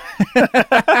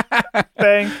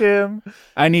 Thank him.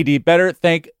 I need to eat better.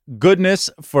 Thank goodness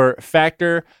for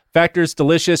Factor. Factor's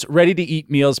delicious,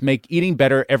 ready-to-eat meals make eating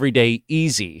better every day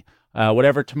easy.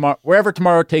 Wherever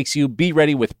tomorrow takes you, be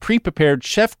ready with pre-prepared,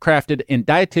 chef-crafted, and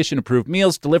dietitian-approved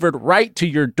meals delivered right to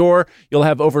your door. You'll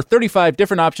have over 35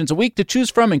 different options a week to choose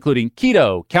from, including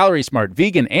keto, calorie smart,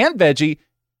 vegan, and veggie,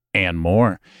 and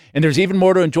more. And there's even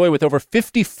more to enjoy with over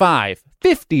 55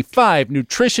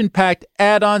 nutrition-packed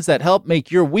add-ons that help make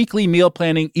your weekly meal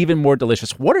planning even more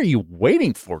delicious. What are you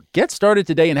waiting for? Get started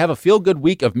today and have a feel-good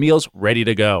week of meals ready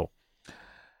to go.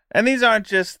 And these aren't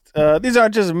just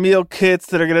meal kits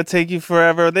that are going to take you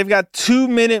forever. They've got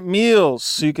 2-minute meals,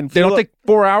 so you can. They don't take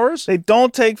 4 hours? They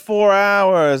don't take 4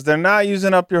 hours. They're not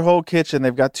using up your whole kitchen.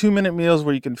 They've got 2-minute meals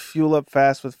where you can fuel up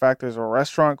fast with Factor's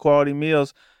restaurant quality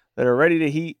meals that are ready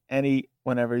to heat and eat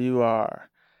whenever you are.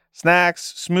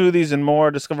 Snacks, smoothies, and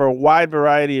more. Discover a wide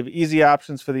variety of easy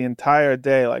options for the entire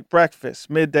day, like breakfast,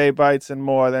 midday bites, and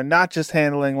more. They're not just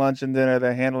handling lunch and dinner.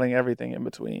 They're handling everything in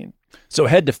between. So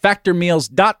head to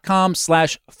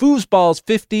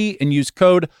factormeals.com/foosballs50 and use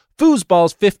code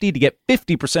foosballs50 to get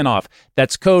 50% off.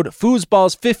 That's code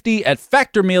foosballs50 at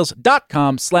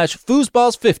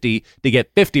factormeals.com/foosballs50 to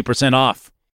get 50%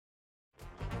 off.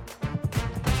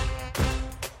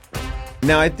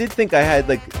 Now, I did think I had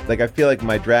like I feel like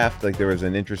my draft, like there was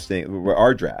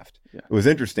our draft. Yeah. It was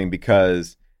interesting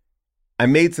because I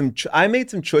made some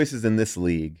choices in this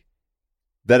league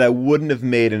that I wouldn't have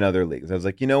made in other leagues. I was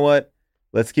like, you know what?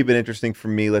 Let's keep it interesting for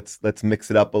me. Let's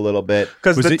mix it up a little bit.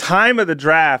 Because the time of the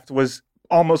draft was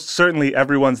almost certainly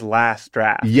everyone's last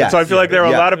draft. Yes. So I feel like there were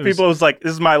a lot of people who was like,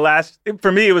 this is my last,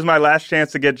 for me, it was my last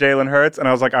chance to get Jalen Hurts. And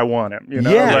I was like, I want him. You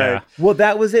know? Yeah. Like, well,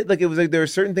 that was it. Like, it was like there were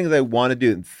certain things I want to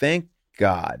do. And thank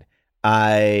God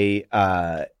I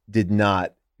did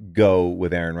not go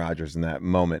with Aaron Rodgers in that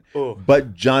moment. Ooh.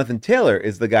 But Jonathan Taylor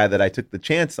is the guy that I took the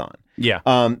chance on. Yeah.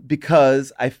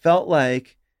 Because I felt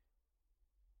like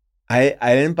I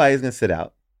didn't buy he's going to sit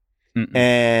out. Mm-mm.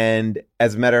 And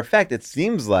as a matter of fact, it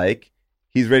seems like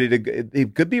he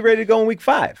could be ready to go in week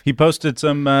 5. He posted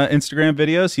some Instagram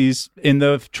videos. He's in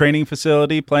the training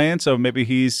facility playing, so maybe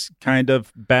he's kind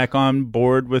of back on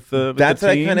board with the That's the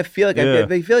what team. I kind of feel like. Yeah.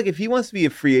 I feel like if he wants to be a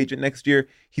free agent next year,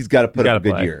 he's got to put up a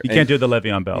good year. You can't do the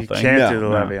Le'Veon Bell thing. Can't do the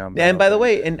Le'Veon Bell. And by the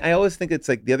way, and I always think it's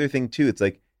like the other thing too, it's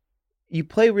like you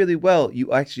play really well,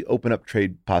 you actually open up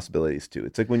trade possibilities too.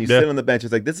 It's like when you sit on the bench,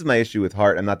 it's like, this is my issue with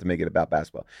Hart, and not to make it about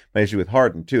basketball. My issue with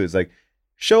Harden too is like,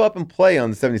 show up and play on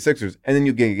the 76ers, and then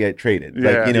you get traded.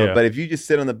 But if you just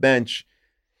sit on the bench,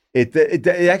 it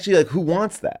actually, like, who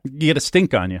wants that? You get a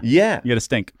stink on you. Yeah. You get a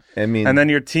stink. I mean, and then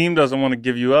your team doesn't want to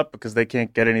give you up because they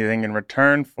can't get anything in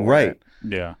return for it.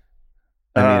 Yeah.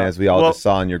 I mean, as we all just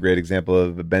saw in your great example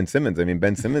of Ben Simmons. I mean,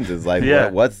 Ben Simmons is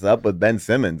like, what's up with Ben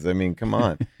Simmons? I mean, come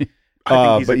on.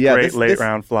 I think he's a great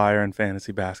late-round flyer in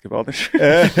fantasy basketball this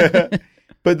year.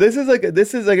 But this is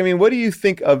like, I mean, what do you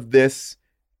think of this?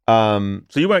 So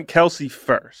you went Kelsey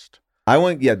first. I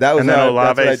went, that was, and then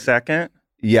Olave second.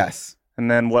 Yes,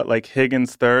 and then what? Like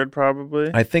Higgins third,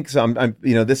 probably. I think so. I'm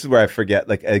this is where I forget.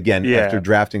 Like again, after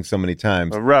drafting so many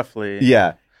times, but roughly.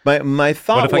 Yeah, my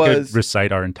thought what if was I could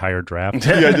recite our entire draft.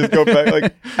 Just go back.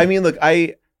 Like, I mean, look,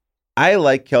 I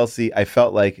like Kelsey. I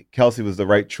felt like Kelsey was the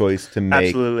right choice to make.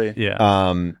 Absolutely. Yeah.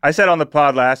 I said on the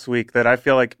pod last week that I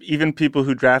feel like even people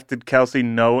who drafted Kelsey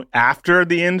after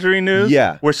the injury news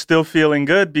were still feeling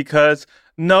good because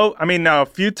now a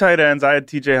few tight ends. I had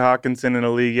TJ Hawkinson in a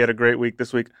league. He had a great week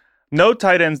this week. No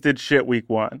tight ends did shit week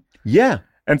 1. Yeah.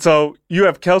 And so you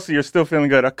have Kelsey, you're still feeling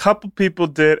good. A couple people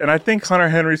did, and I think Hunter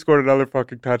Henry scored another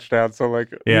fucking touchdown. So like,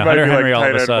 yeah, Hunter Henry all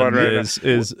of a sudden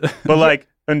is but like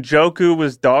Njoku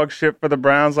was dog shit for the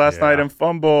Browns last night and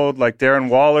fumbled. Like Darren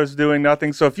Waller's doing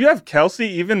nothing. So if you have Kelsey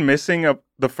even missing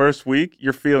the first week,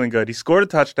 you're feeling good. He scored a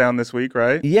touchdown this week,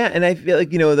 right? Yeah, and I feel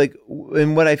like,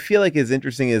 and what I feel like is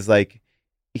interesting is like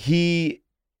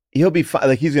he'll be fine.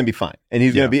 Like he's going to be fine, and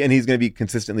he's going to be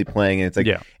consistently playing. And it's like,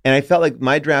 and I felt like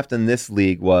my draft in this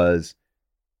league was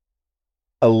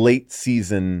a late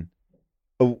season.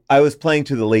 I was playing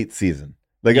to the late season.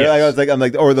 Like I'm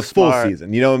like, or the full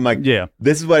season. I'm like,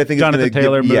 this is what I think Jonathan is going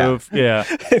to Taylor move. Yeah.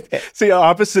 See,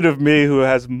 opposite of me, who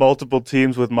has multiple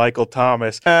teams with Michael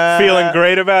Thomas, feeling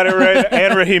great about it, right?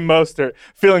 And Raheem Mostert,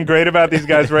 feeling great about these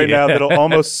guys right now that'll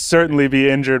almost certainly be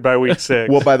injured by week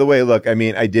 6. Well, by the way, look, I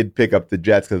mean, I did pick up the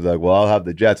Jets because like, well, I'll have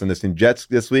the Jets on this team. Jets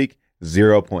this week.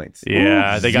 0 points.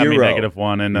 Yeah, they got me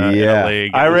 -1 in a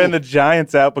league. I ran the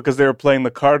Giants out because they were playing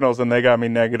the Cardinals, and they got me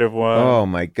 -1. Oh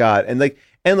my god! And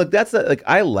look, that's like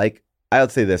I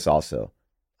would say this also.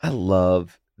 I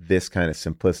love this kind of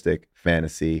simplistic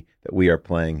fantasy that we are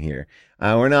playing here.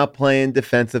 We're not playing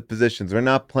defensive positions. We're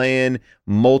not playing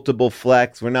multiple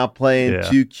flex. We're not playing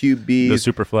 2 QBs. The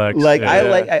super flex. Like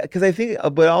because I think,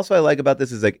 but also I like about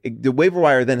this is like the waiver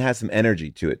wire then has some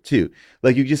energy to it too.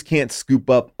 Like you just can't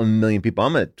scoop up a million people.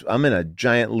 I'm in a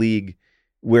giant league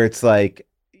where it's like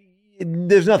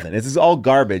there's nothing. It's just all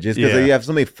garbage. It's because you have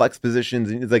so many flex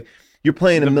positions, and it's like. You're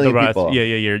playing a million people. Yeah.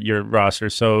 Your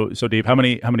roster so deep. How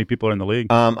many people are in the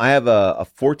league? I have a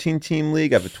 14-team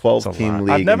league. I have a 12-team league.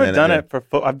 I've never done it for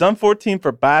I've done 14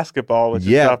 for basketball, which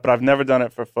is tough, but I've never done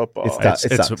it for football.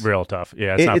 It's real tough.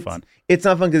 Yeah, it's not fun. It's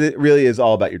not fun because it really is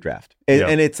all about your draft,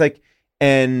 and it's like,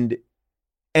 and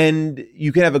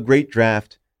you can have a great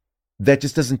draft that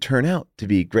just doesn't turn out to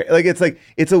be great. Like it's like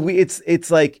it's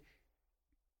like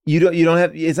you don't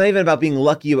have. It's not even about being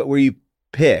lucky about where you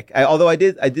pick. Although I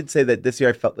did say that this year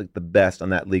I felt like the best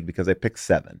on that league because I picked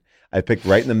 7. I picked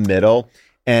right in the middle,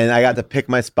 and I got to pick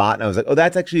my spot, and I was like, oh,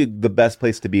 that's actually the best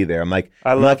place to be there. I'm like,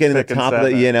 I'm not getting the top of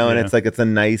it, and it's like it's a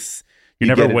nice.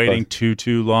 You're never waiting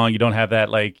too long. You don't have that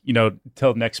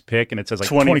till next pick, and it says like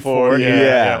 24.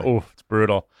 Yeah. Oh, it's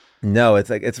brutal. No, it's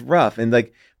like it's rough, and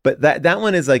like, but that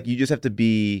one is like you just have to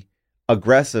be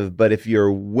aggressive. But if you're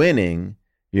winning,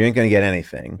 you ain't going to get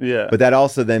anything. Yeah. But that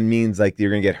also then means like you're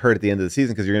going to get hurt at the end of the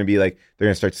season because you're going to be like, they're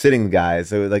going to start sitting guys.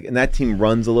 So like, and that team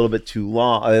runs a little bit too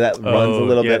long. That runs a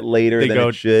little bit later than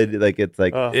it should. Like, it's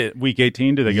like week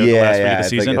 18. Do they go the last week of the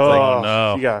season?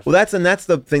 No. Well, that's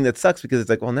the thing that sucks because it's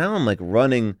like, well, now I'm like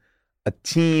running a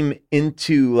team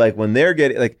into like when they're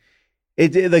getting like,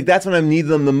 it like that's when I need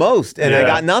them the most, and I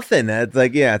got nothing. It's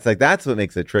like, it's like that's what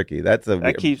makes it tricky.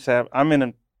 Keeps happening. I'm in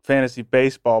a fantasy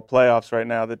baseball playoffs right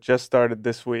now that just started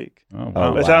this week.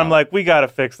 Wow. I'm like, we got to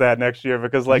fix that next year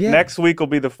because next week will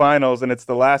be the finals and it's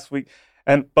the last week.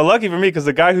 But lucky for me, because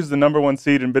the guy who's the number 1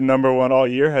 seed and been number 1 all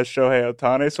year has Shohei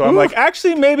Ohtani. So I'm like,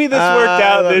 actually, maybe this worked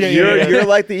out this year. You're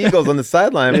like the Eagles on the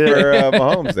sideline for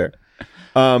Mahomes there.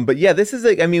 But yeah, this is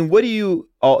like, I mean, what do you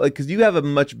all? Because you have a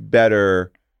much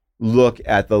better look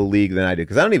at the league than I do,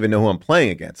 because I don't even know who I'm playing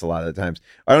against a lot of the times.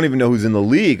 I don't even know who's in the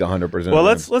league 100%. Well,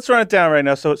 let's run it down right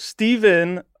now. So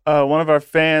Steven, one of our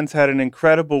fans, had an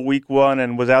incredible week 1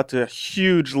 and was out to a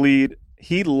huge lead.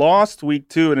 He lost week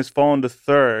 2 and has fallen to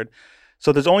 3rd.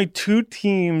 So there's only 2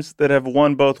 teams that have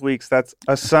won both weeks. That's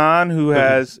Asan, who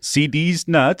has CD's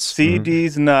nuts.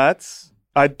 Nuts.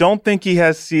 I don't think he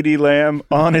has CeeDee Lamb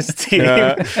on his team,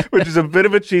 which is a bit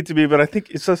of a cheat to me, but I think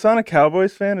is Hassan a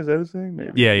Cowboys fan? Is that his thing?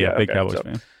 Maybe. Yeah, big Cowboys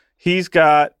fan. He's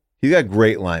got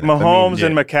great lineup. Mahomes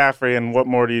and McCaffrey, and what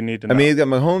more do you need to know? I mean, he's got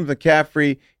Mahomes,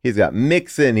 McCaffrey, he's got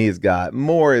Mixon, he's got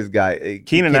Moore, he's got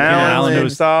Keenan Allen,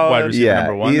 who's wide receiver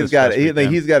number 1. He's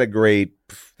got a great.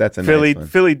 That's a Philly nice one.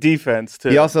 Philly defense too.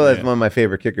 He also has one of my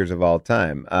favorite kickers of all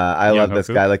time. I love this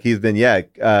guy. Like he's been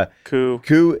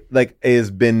Koo like has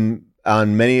been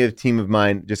on many a team of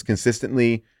mine, just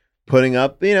consistently putting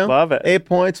up, love it. 8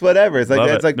 points, whatever. It's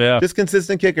like just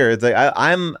consistent kicker. It's like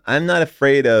I'm not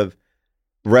afraid of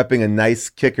repping a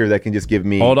nice kicker that can just give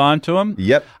me hold on to him.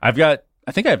 Yep, I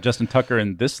think I have Justin Tucker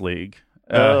in this league.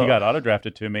 He got auto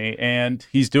drafted to me, and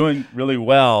he's doing really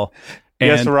well.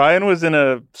 Yes, Ryan was in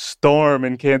a storm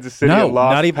in Kansas City.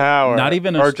 Lost power. Not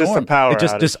even a or storm. Just a power.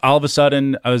 Just all of a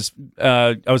sudden, I was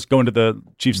going to the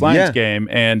Chiefs-Lions game,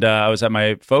 and I was at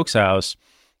my folks' house,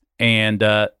 and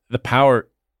the power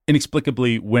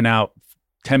inexplicably went out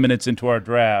 10 minutes into our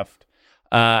draft.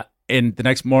 And the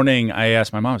next morning, I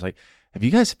asked my mom, I was like, "Have you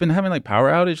guys been having like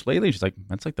power outage lately?" She's like,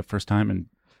 "That's like the first time in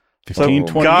 15,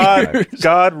 20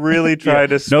 God really tried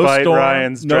to spite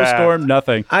Ryan's draft. No storm,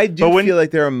 nothing. I do feel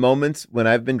like there are moments when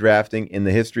I've been drafting in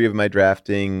the history of my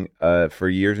drafting for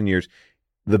years and years.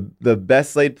 The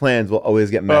best laid plans will always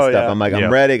get messed up. I'm like,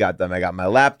 I'm ready. I got my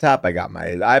laptop. I got my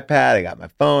iPad. I got my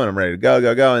phone. I'm ready to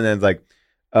go. And then it's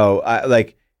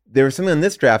like, there was something in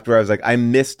this draft where I was like, I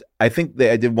think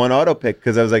I did one auto pick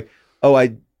because I was like,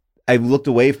 I looked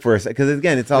away for a second because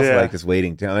again, it's also like this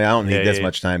waiting time. I mean, I don't need this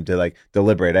much time to like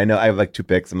deliberate. I know I have like 2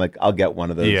 picks. I'm like, I'll get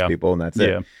one of those people, and that's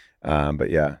it. But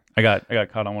yeah, I got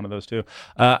caught on one of those too.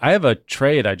 I have a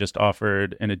trade I just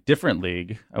offered in a different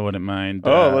league. I wouldn't mind.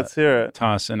 Let's hear it.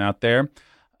 Tossing out there.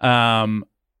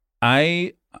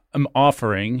 I am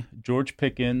offering George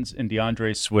Pickens and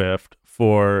DeAndre Swift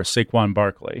for Saquon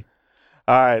Barkley.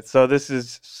 All right, so this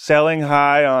is selling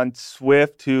high on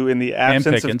Swift, who in the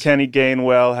absence of Kenny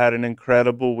Gainwell had an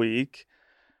incredible week.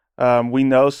 We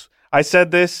know, I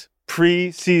said this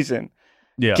pre-season.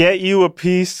 Yeah. Get you a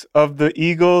piece of the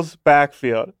Eagles'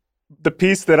 backfield. The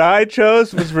piece that I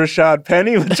chose was Rashad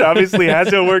Penny, which obviously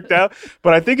hasn't worked out.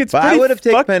 But I think it's pretty... I would have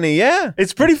taken Penny, yeah.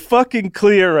 It's pretty fucking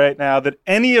clear right now that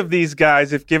any of these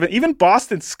guys, if given... Even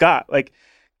Boston Scott, like...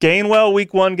 Gainwell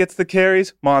week 1 gets the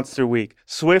carries, monster week.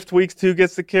 Swift week 2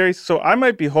 gets the carries, so I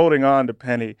might be holding on to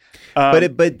Penny.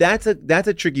 But that's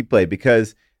a tricky play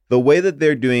because the way that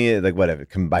they're doing it, like whatever,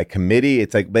 by committee,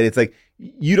 it's like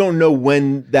you don't know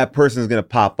when that person is going to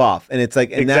pop off, and it's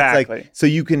like, and that's like, so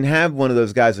you can have one of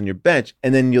those guys on your bench,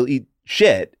 and then you'll eat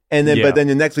shit, and then but then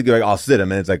the next week you're like, I'll sit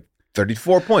him, and it's like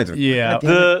 34 points. Yeah,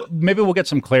 maybe we'll get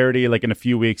some clarity like in a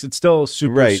few weeks. It's still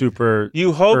super.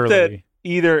 You hope early. that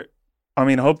either. I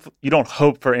mean, you don't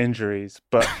hope for injuries,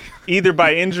 but either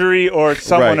by injury or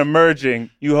someone emerging,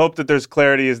 you hope that there's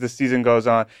clarity as the season goes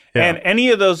on. Yeah. And any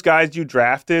of those guys you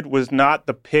drafted was not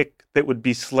the pick that would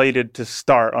be slated to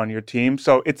start on your team.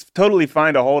 So it's totally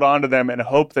fine to hold on to them and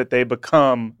hope that they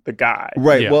become the guy.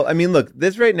 Right. Yeah. Well, I mean, look,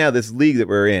 this league that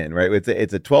we're in, right?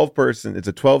 It's a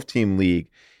 12-team league.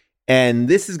 And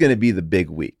this is going to be the big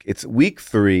week. It's week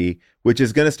 3, which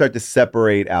is going to start to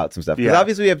separate out some stuff. Because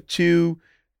obviously we have two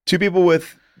people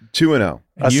with 2-0.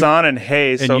 Hassan and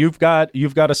Hayes. And you've got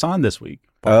Hassan this week.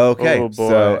 Okay.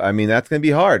 So I mean that's gonna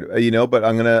be hard, but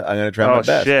I'm gonna try my best.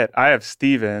 Oh shit. I have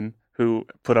Steven who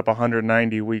put up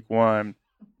 190 week 1.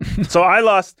 So I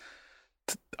lost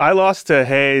to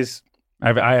Hayes.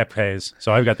 I have Hayes.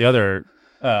 So I've got the other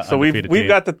so we've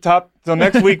got the top. So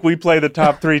next week we play the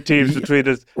top 3 teams between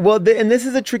us. Well, and this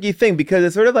is a tricky thing because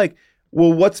it's sort of like,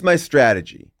 well, what's my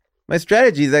strategy? My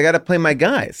strategy is I got to play my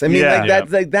guys. I mean,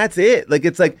 that's it. Like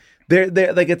it's like they're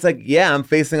like it's like I'm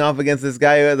facing off against this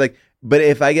guy. Like, but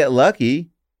if I get lucky,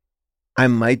 I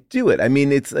might do it. I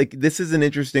mean, it's like this is an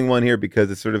interesting one here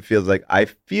because it sort of feels like I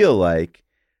feel like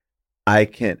I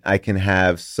can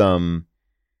have some.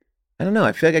 I don't know.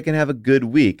 I feel like I can have a good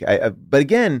week. But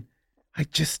again, I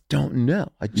just don't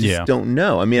know. I don't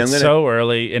know. I mean, it's so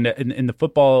early, and the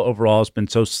football overall has been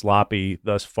so sloppy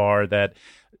thus far that.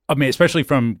 I mean, especially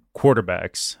from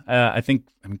quarterbacks.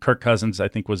 Kirk Cousins,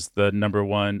 was the number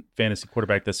 1 fantasy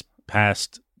quarterback this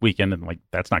past weekend, and like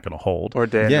that's not going to hold. Or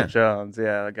Daniel Jones,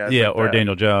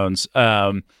 Daniel Jones.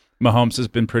 Mahomes has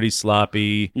been pretty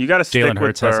sloppy. You got to stick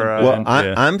with Burrow. Well,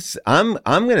 I'm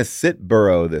going to sit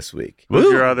Burrow this week. Who's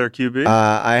your other QB?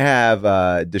 I have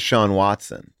Deshaun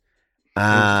Watson.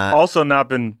 Also not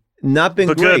been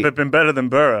great, good, but been better than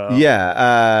Burrow.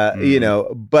 Yeah,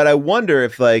 but I wonder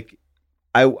if like.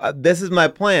 This is my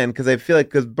plan because I feel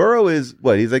like Burrow is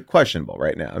he's like questionable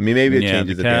right now. I mean, maybe it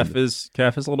changes. The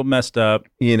calf is a little messed up.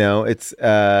 It's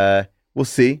we'll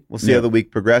see how the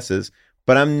week progresses.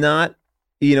 But I'm not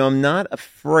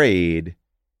afraid.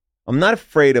 I'm not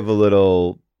afraid of a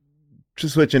little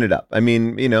just switching it up. I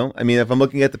mean, if I'm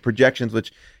looking at the projections,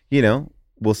 which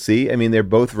we'll see. I mean, they're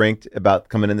both ranked about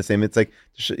coming in the same. It's like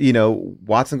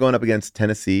Watson going up against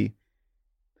Tennessee.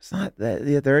 It's not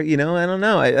that they're, I don't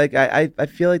know. I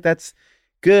feel like that's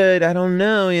good. I don't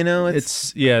know,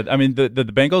 it's I mean, the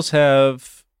Bengals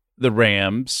have the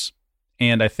Rams,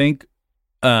 and I think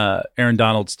Aaron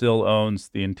Donald still owns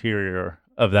the interior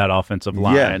of that offensive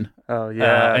line. Yeah. Oh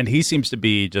yeah. And he seems to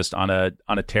be just on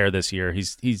a tear this year.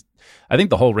 He's I think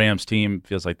the whole Rams team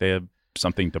feels like they have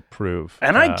something to prove.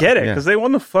 And I get it because they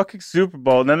won the fucking Super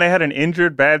Bowl and then they had an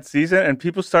injured bad season and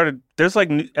people started, there's like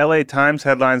LA Times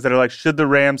headlines that are like, should the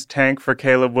Rams tank for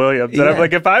Caleb Williams? And I'm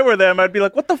like, if I were them, I'd be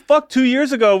like, what the fuck? 2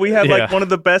 years ago, we had like one of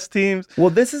the best temes. Well,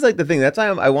 this is like the thing. That's why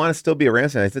I want to still be a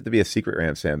Rams fan. I said to be a secret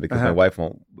Rams fan because my wife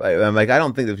won't. I'm like, I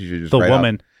don't think that you should just the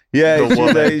woman. Up.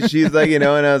 Yeah, she's like, and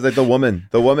I was like, the woman.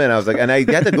 I was like, and I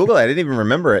had to Google it. I didn't even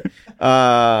remember it.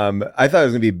 I thought it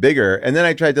was going to be bigger. And then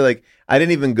I tried to I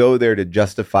didn't even go there to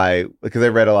justify, because I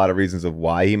read a lot of reasons of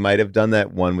why he might have done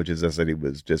that. One, which is just that he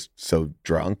was just so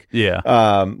drunk.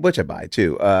 Yeah. Which I buy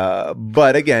too.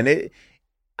 But again,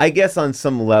 I guess on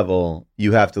some level,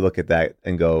 you have to look at that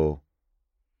and go,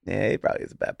 yeah, he probably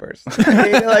is a bad person.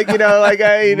 Like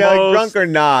drunk or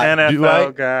not.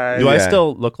 NFL guy. Do I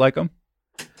still look like him?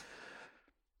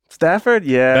 Stafford?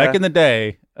 Yeah. Back in the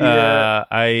day,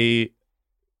 I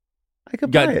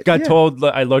got told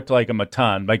I looked like him a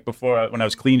ton. Like before, when I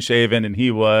was clean shaven and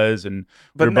he was, and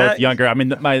we were both younger. I mean,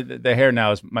 the hair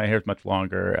now my hair's much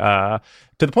longer.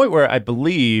 To the point where I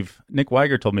believe Nick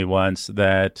Weiger told me once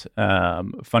that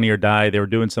Funny or Die, they were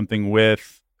doing something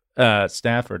with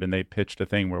Stafford, and they pitched a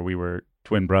thing where we were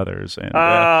twin brothers, and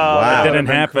wow, it didn't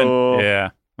happen. Cool. Yeah,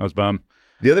 I was bummed.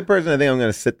 The other person I think I'm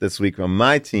going to sit this week on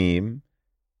my team,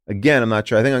 again, I'm not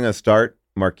sure. I think I'm going to start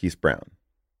Marquise Brown.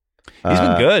 He's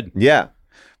been good. Yeah.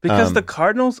 Because the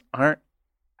Cardinals aren't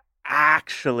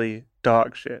actually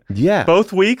dog shit. Yeah.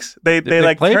 Both weeks, they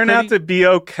like turn out to be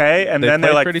okay, and then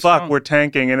they're like, fuck, strong. we're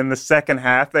tanking. And in the second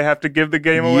half, they have to give the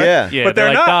game away. Yeah. But they're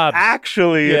like, not Dobbs.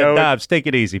 actually, Dobbs, take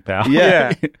it easy, pal.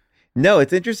 Yeah. No,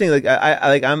 it's interesting. Like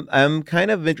I'm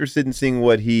kind of interested in seeing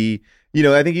what he,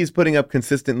 I think he's putting up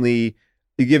consistently.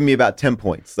 You give me about 10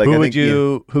 points. Like, who would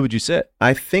you sit?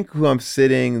 I think who I'm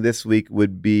sitting this week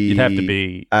would be. You'd have to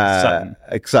be Sutton.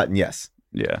 Sutton, yes.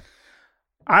 Yeah.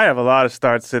 I have a lot of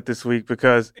starts sit this week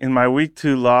because in my week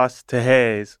 2 loss to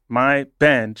Hayes, my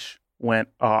bench went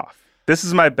off. This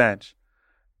is my bench.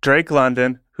 Drake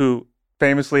London, who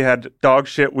famously had dog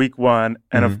shit week 1,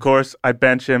 and of course I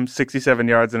bench him 67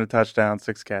 yards and a touchdown,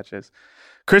 6 catches.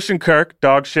 Christian Kirk,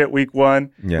 dog shit week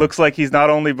 1. Yeah. Looks like he's not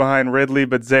only behind Ridley,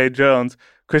 but Zay Jones.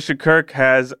 Christian Kirk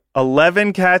has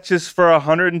 11 catches for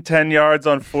 110 yards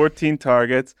on 14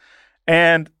 targets.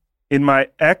 And in my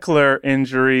Eckler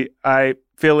injury, I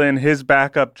fill in his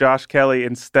backup, Josh Kelly,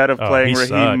 instead of playing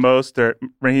Raheem Mostert.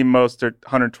 Raheem Mostert,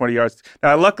 120 yards.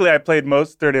 Now, luckily, I played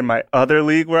Mostert in my other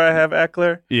league where I have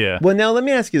Eckler. Yeah. Well, now let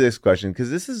me ask you this question, because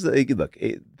this is, look,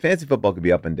 fantasy football could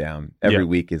be up and down. Every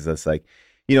week is just like,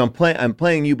 I'm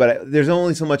playing you, but there's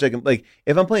only so much I can, like,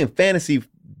 if I'm playing fantasy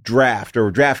draft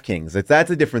or DraftKings, that's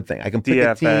a different thing. I can pick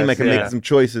a team, I can make some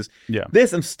choices. Yeah.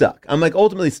 This, I'm stuck. I'm like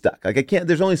ultimately stuck. Like I can't,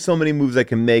 there's only so many moves I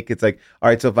can make. It's like, all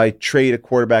right, so if I trade a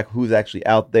quarterback who's actually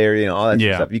out there, all that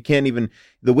sort of stuff. You can't even,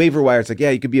 the waiver wire, it's like, yeah,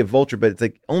 you could be a vulture, but it's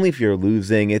like only if you're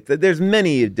losing. There's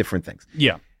many different things.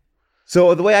 Yeah.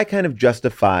 So the way I kind of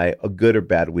justify a good or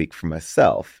bad week for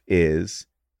myself is,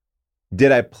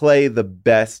 did I play the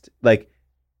best? Like,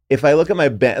 if I look at my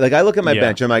bench,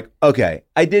 bench, I'm like, okay,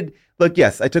 I did. Look,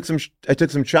 yes, I took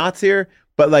some shots here,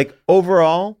 but like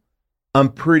overall, I'm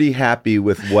pretty happy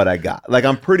with what I got. Like,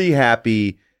 I'm pretty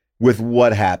happy with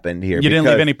what happened here. You didn't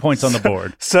leave any points on the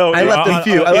board. So I left a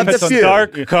few. I left a few.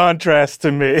 Stark contrast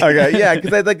to me. Okay, yeah,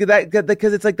 because I like that,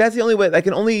 because it's like that's the only way I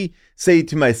can only say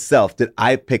to myself, did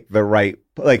I pick the right?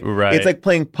 Like, it's like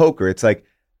playing poker. It's like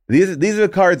these are the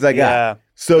cards I got. Yeah,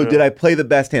 so did I play the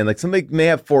best hand? Like somebody may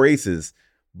have 4 aces,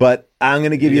 but I'm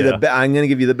going to give you I'm going to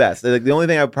give you the best. Like the only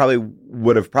thing I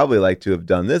would have liked to have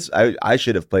done this. I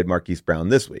should have played Marquise Brown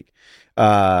this week.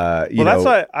 That's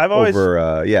why I've always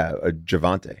over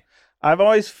Javonte. I've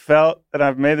always felt, and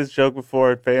I've made this joke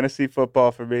before in fantasy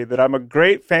football for me, that I'm a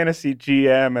great fantasy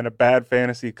GM and a bad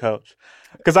fantasy coach.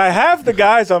 Because I have the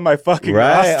guys on my fucking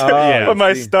roster, but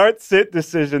my start-sit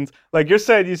decisions, like you're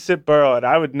saying you sit Burrow, and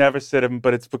I would never sit him,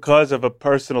 but it's because of a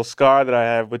personal scar that I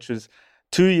have, which was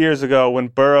 2 years ago when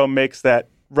Burrow makes that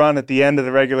run at the end of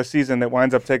the regular season that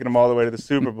winds up taking him all the way to the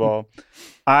Super Bowl.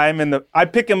 I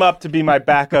pick him up to be my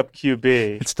backup QB.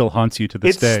 It still haunts you to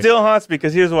this day. It still haunts me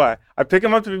because here's why. I pick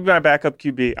him up to be my backup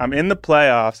QB. I'm in the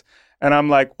playoffs, and I'm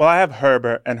like, well, I have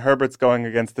Herbert, and Herbert's going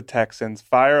against the Texans.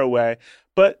 Fire away.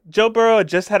 But Joe Burrow had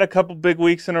just had a couple big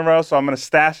weeks in a row, so I'm going to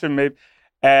stash him maybe.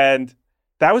 And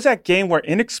that was that game where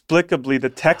inexplicably the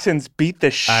Texans beat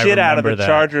the shit out of the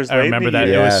Chargers. I remember that.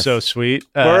 Yes. It was so sweet.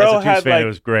 Burrow as a Chiefs fan, it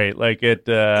was great. Like I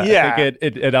think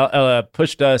it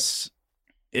pushed us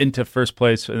into first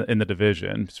place in the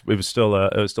division. It was still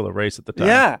a race at the time.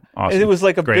 Yeah, awesome. And it was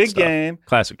like a Great big stuff. game.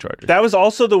 Classic Chargers. That was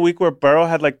also the week where Burrow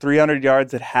had like 300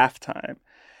 yards at halftime.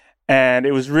 And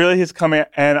it was really his coming,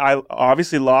 and I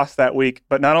obviously lost that week.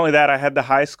 But not only that, I had the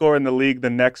high score in the league the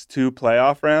next 2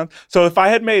 playoff rounds. So if I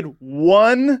had made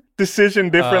one decision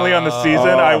differently on the season,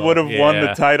 I would have won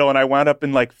the title, and I wound up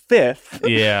in like 5th.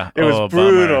 Yeah, it was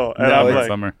brutal. Bummer. And I'm like,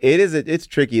 bummer. It's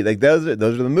tricky. Like those are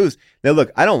the moves. Now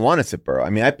look, I don't want to sit Burrow. I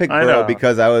mean, I picked Burrow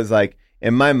because I was like,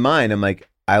 in my mind, I'm like,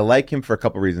 I like him for a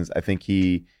couple reasons. I think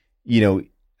he,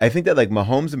 I think that like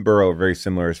Mahomes and Burrow are very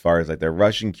similar as far as like they're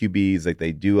rushing QBs, like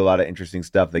they do a lot of interesting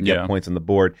stuff. They get points on the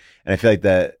board, and I feel like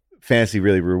the fantasy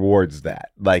really rewards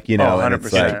that. Like, you know,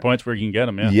 100%. Like, points where you can get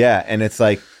them. Yeah, and it's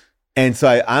like, and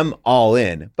so I'm all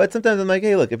in. But sometimes I'm like,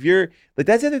 hey, look, if you're like,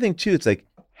 that's the other thing too. It's like,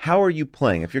 how are you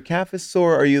playing? If your calf is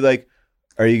sore, are you like,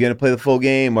 are you going to play the full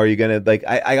game? Are you going to like?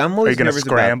 I'm always nervous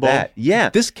scramble? about that. Yeah,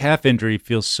 This calf injury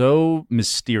feels so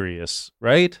mysterious,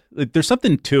 right? Like there's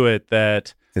something to it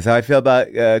that. It's how I feel about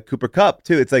Cooper Kupp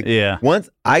too. It's like once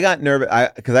I got nervous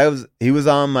because he was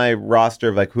on my roster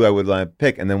of like who I would want to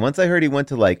pick, and then once I heard he went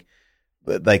to like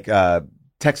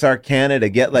Texarkana to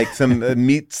get like some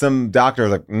meet some doctor, I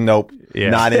was like, nope,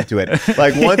 not into it.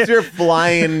 Like once you're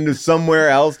flying somewhere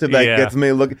else to like get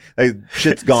somebody look, like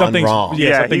shit's gone wrong.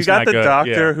 Yeah, he got the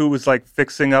doctor who was like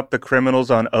fixing up the criminals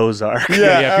on Ozark.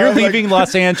 If you're leaving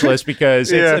Los Angeles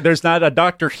because there's not a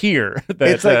doctor here.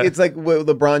 It's like what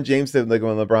LeBron James said. Like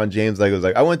when LeBron James was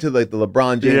like, I went to like the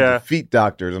LeBron James feet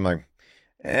doctors. I'm like,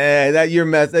 that you're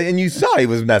messed, and you saw he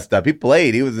was messed up. He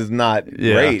played. He was just not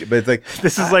great. But it's like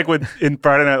this is like when in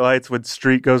Friday Night Lights when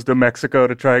Street goes to Mexico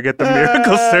to try to get the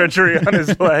miracle surgery on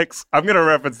his legs. I'm gonna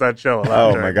reference that show a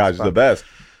lot. Oh my gosh, it's the best.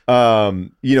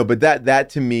 You know, but that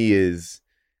to me is,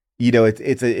 you know,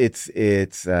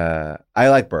 it's I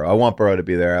like Burrow. I want Burrow to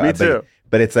be there. Me too.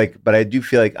 But it's like, but I do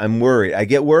feel like I'm worried. I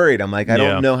get worried. I'm like, I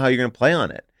don't know how you're gonna play on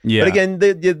it. Yeah. But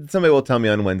again, somebody will tell me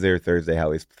on Wednesday or Thursday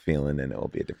how he's feeling, and it will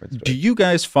be a different story. Do you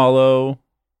guys follow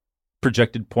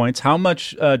projected points? How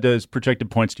much does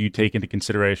projected points do you take into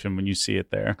consideration when you see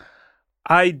it there?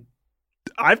 I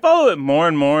follow it more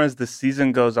and more as the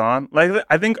season goes on. Like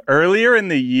I think earlier in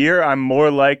the year, I'm more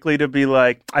likely to be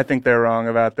like, I think they're wrong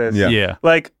about this. Yeah.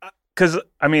 Like, because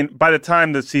I mean, by the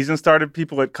time the season started,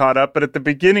 people had caught up. But at the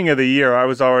beginning of the year, I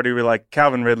was already like,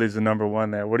 Calvin Ridley's the number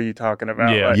one there. What are you talking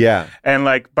about? Yeah. Like, and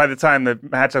like by the time the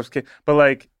matchups came, but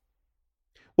like,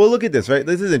 well, look at this, right?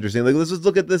 This is interesting. Like, let's just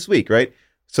look at this week, right?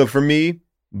 So for me,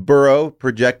 Burrow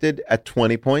projected at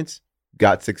 20 points,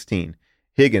 got 16.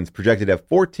 Higgins projected at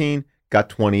 14, got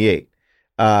 28.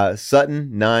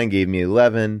 Sutton 9 gave me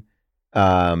 11.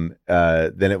 Then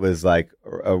it was like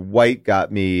White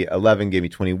got me 11, gave me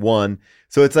 21.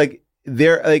 So it's like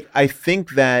they're like, I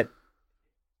think that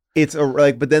it's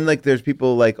like, but then like there's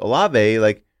people like Olave,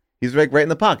 like he's like right in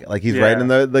the pocket, like he's right in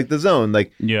the like the zone,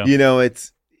 like you know,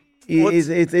 it's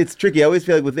tricky. I always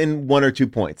feel like within 1 or 2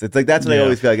 points. It's like that's what I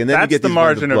always feel like, and then that's you get the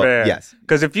margin of error. Yes,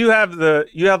 because if you have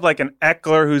like an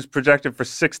Eckler who's projected for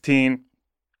 16.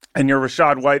 And you're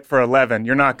Rachaad White for 11,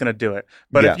 you're not going to do it.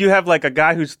 But if you have like a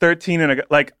guy who's 13 and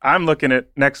like I'm looking at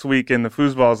next week in the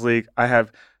Foosballs League, I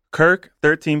have Kirk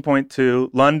 13.2,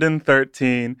 London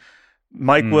 13,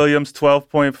 Mike Williams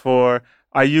 12.4,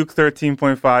 Ayuk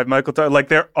 13.5, Michael like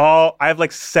they're all. I have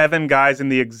like 7 guys in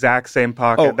the exact same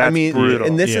pocket. Oh, That's I mean, brutal.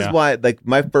 and this is why like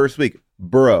my first week,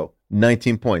 Burrow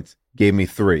 19 points gave me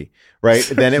 3. Right,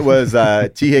 then it was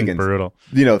T Higgins, brutal.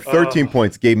 You know, 13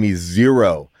 points gave me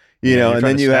 0. You know, and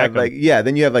then you have like,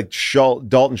 then you have like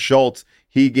Dalton Schultz.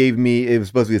 He gave me, it was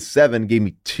supposed to be a 7, gave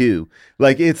me 2.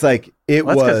 Like, it's like, that's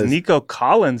because Nico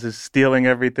Collins is stealing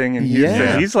everything in Houston.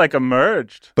 Yeah. He's like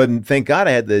emerged. But thank God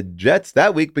I had the Jets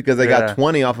that week because I got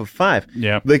 20 off of 5.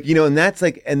 Yeah. Like, you know, and that's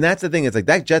the thing. It's like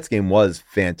that Jets game was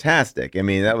fantastic. I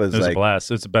mean, it was like a blast.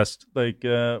 It's the best, like,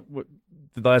 the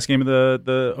last game of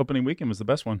the opening weekend was the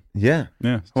best one. Yeah.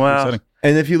 Wow. Exciting.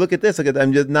 And if you look at this, like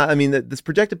I'm just not. I mean, this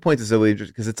projected points is so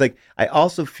interesting because it's like I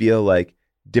also feel like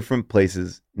different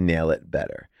places nail it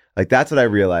better. Like that's what I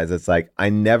realized. It's like I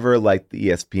never liked the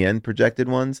ESPN projected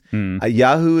ones.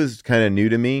 Yahoo is kind of new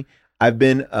to me. I've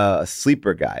been a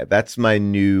Sleeper guy. That's my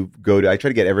new go-to. I try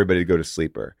to get everybody to go to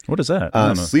Sleeper. What is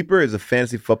that? Sleeper is a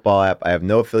fantasy football app. I have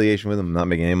no affiliation with them. I'm not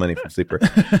making any money from Sleeper.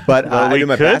 But well, I do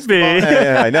my basketball.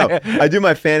 I know. I do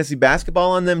my fantasy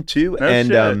basketball on them too.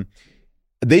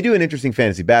 They do an interesting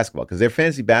fantasy basketball because their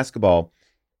fantasy basketball,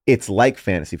 it's like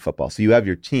fantasy football. So you have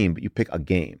your team, but you pick a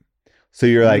game. So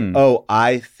you're like, oh,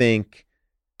 I think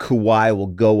Kawhi will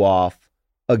go off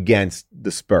against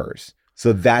the Spurs.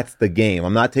 So that's the game.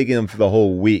 I'm not taking them for the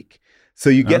whole week.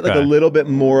 So you get like a little bit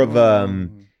more of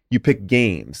you pick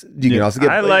games. You can also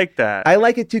get. I like that. I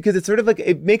like it too because it's sort of like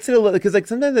it makes it a little because like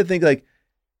sometimes I think like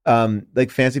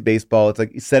fancy baseball. It's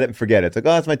like you set it and forget it. It's like,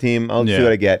 oh, that's my team. I'll see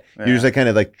what I get. You're just like kind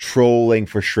of like trolling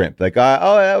for shrimp. Like,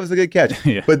 oh, that was a good catch.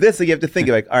 But this, like, you have to think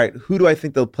like, all right, who do I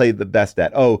think they'll play the best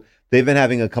at? Oh, they've been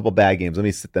having a couple bad games. Let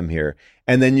me sit them here.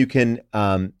 And then you can,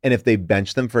 and if they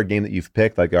bench them for a game that you've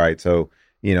picked, like, all right, so.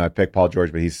 You know, I picked Paul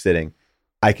George, but he's sitting.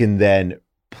 I can then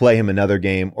play him another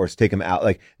game or take him out.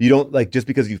 Like you don't like just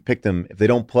because you've picked him. If they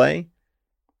don't play,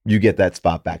 you get that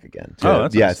spot back again. Oh,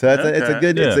 that's nice. So that's okay. it's a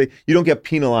good. You don't get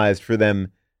penalized for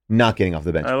them not getting off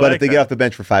the bench. I But like if they that. get off the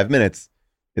bench for 5 minutes,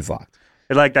 it's locked.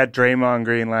 It's like that Draymond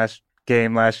Green last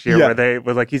year where they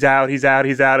were like, he's out,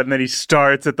 and then he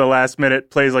starts at the last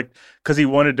minute, plays like, because he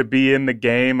wanted to be in the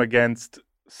game against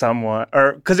someone,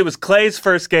 or because it was Clay's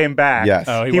first game back. Yes.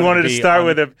 Oh, he wanted to start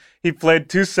with him. He played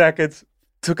 2 seconds,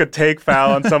 took a take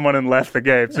foul on someone and left the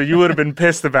game. So you would have been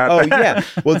pissed about that.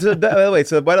 Yeah. Well, by the way,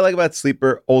 so what I like about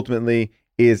Sleeper ultimately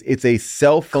is it's a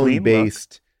cell phone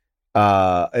based.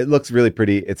 It looks really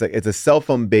pretty. It's a cell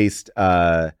phone based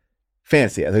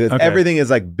fantasy. Everything is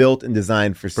like built and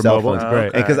designed for cell mobile. phones.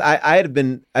 Right. Because I've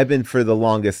been for the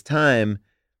longest time.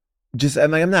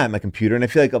 I'm not at my computer, and I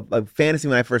feel like a fantasy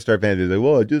when I first started fantasy, like,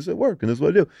 well, I just at work, and this is what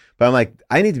I do. But I'm like,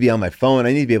 I need to be on my phone.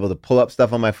 I need to be able to pull up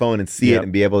stuff on my phone and see it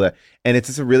and be able to. And it's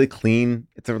just a really clean.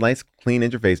 It's a nice, clean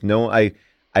interface.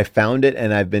 I found it,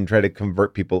 and I've been trying to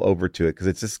convert people over to it because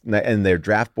it's just, and their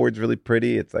draft board's really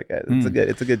pretty. It's like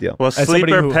it's a good deal. Well,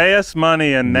 Sleeper, pay us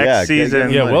money, and next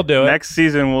season, we'll do it. Next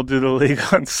season, we'll do the league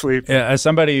on Sleeper. Yeah, as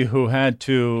somebody who had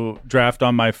to draft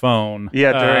on my phone,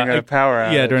 during a power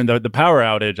outage. Yeah, during the power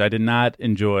outage, I did not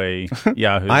enjoy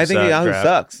Yahoo. I think Yahoo draft.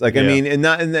 sucks. Like, I mean,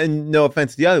 and no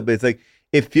offense to Yahoo, but it's like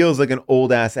it feels like an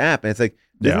old ass app, and it's like,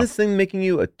 isn't this thing making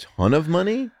you a ton of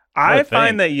money? I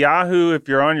find that Yahoo, if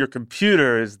you're on your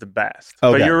computer, is the best.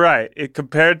 Okay. But you're right.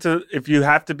 compared to if you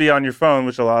have to be on your phone,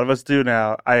 which a lot of us do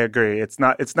now, I agree. It's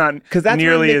not because that's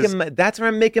nearly that's where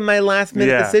I'm making my last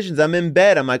minute decisions. I'm in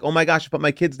bed. I'm like, oh my gosh, I put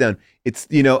my kids down. It's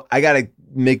I gotta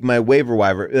make my waiver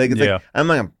wire. Like it's like I'm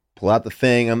like, pull out the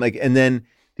thing. I'm like, and then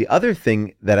the other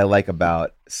thing that I like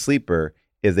about Sleeper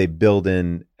is they build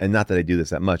in, and not that I do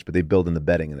this that much, but they build in the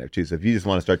betting in there too. So if you just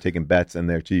want to start taking bets in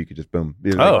there too, you could just boom.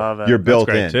 You're built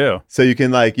in too. So you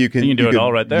can you can do it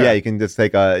all right there. Yeah, you can just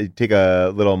take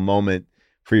a little moment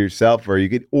for yourself, or you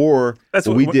could, or that's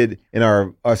what we did in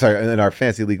our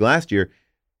fantasy league last year.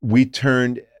 We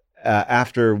turned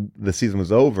after the season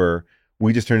was over.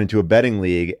 We just turned into a betting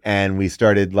league, and we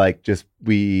started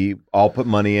we all put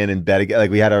money in and bet again. Like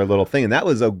we had our little thing, and that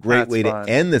was a great way to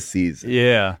end the season.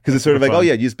 Yeah, because it's sort of like,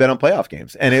 you just bet on playoff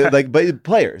games, and it but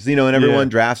players, and everyone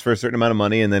drafts for a certain amount of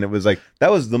money, and then it was like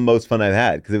that was the most fun I've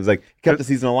had because it was like it kept the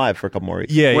season alive for a couple more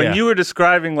weeks. Yeah, when you were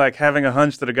describing like having a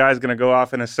hunch that a guy's going to go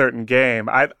off in a certain game,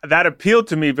 that appealed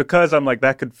to me because I'm like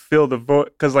that could fill the void.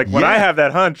 Because when I have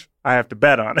that hunch, I have to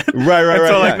bet on it. Right.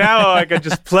 So now I could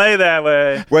just play that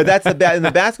way. Where that's in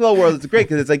the basketball world, it's great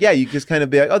because it's like, you just kind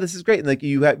of be like, oh, this is great, and like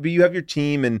you have your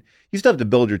team, and you still have to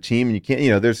build your team, and you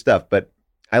can't, there's stuff. But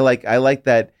I like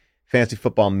that fantasy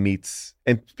football meets,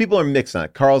 and people are mixed on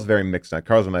it. Carl's very mixed on it.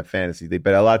 Carl's on my fantasy,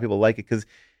 but a lot of people like it because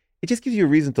it just gives you a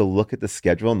reason to look at the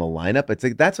schedule and the lineup. It's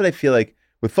like that's what I feel like.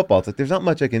 With football, it's like there's not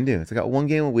much I can do. It's like I got one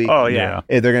game a week. Oh yeah,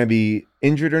 they're going to be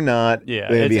injured or not.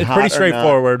 Yeah, it's pretty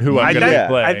straightforward who I'm going to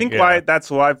play. I think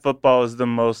that's why football is the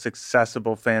most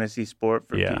accessible fantasy sport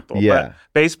for people. Yeah, but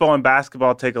baseball and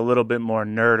basketball take a little bit more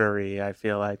nerdery. I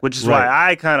feel like, which is why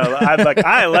I'll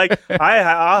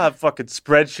have fucking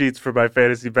spreadsheets for my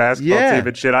fantasy basketball team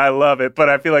and shit. I love it, but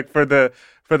I feel like for the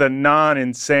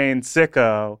non-insane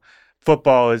sicko,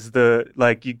 football is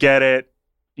you get it,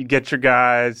 you get your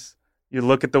guys. You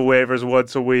look at the waivers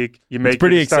once a week. You make it's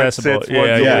pretty accessible. Once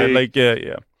a week.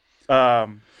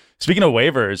 Speaking of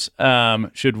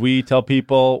waivers, should we tell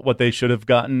people what they should have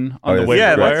gotten on the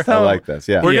waiver wire? I like this.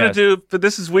 Yeah, we're gonna do. But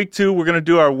this is week 2. We're gonna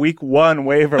do our week 1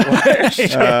 waiver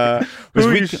wire.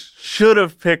 Who you should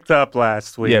have picked up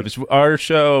last week? Yeah, because our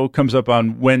show comes up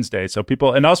on Wednesday, so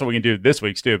people, and also we can do this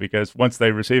week's too because once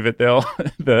they receive it, they'll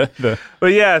But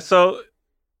yeah, so.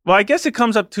 Well, I guess it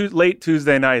comes up late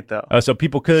Tuesday night, though. So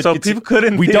people could. So people could,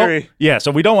 in theory.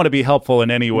 So we don't want to be helpful in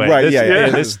any way. Right,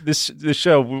 This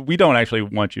show, we don't actually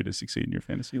want you to succeed in your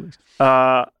fantasy leagues.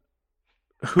 We're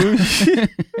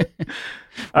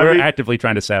actively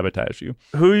trying to sabotage you.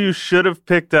 Who you should have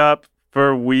picked up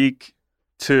for week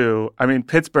 2. I mean,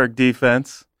 Pittsburgh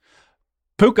defense.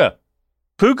 Puka,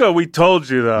 we told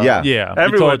you, though. Yeah.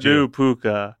 Everyone knew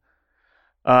Puka.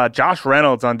 Josh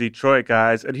Reynolds on Detroit,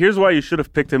 guys. And here's why you should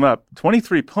have picked him up.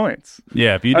 23 points.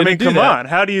 Yeah, if you didn't come on.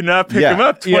 How do you not pick him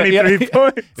up? 23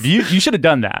 points. If you should have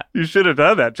done that. You should have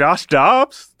done that. Josh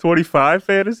Dobbs, 25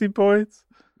 fantasy points.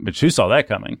 But who saw that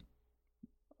coming?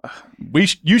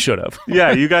 You should have.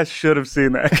 Yeah, you guys should have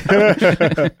seen that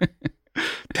coming.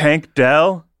 Tank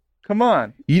Dell. Come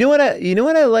on. You know what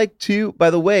I like too,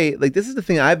 by the way, like this is the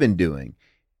thing I've been doing.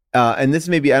 And this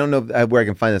maybe, I don't know where I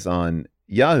can find this on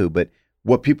Yahoo, but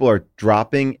what people are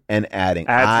dropping and adding.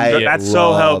 That's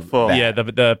so helpful. That. Yeah,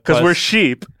 because we're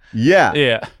sheep.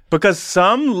 Yeah. Because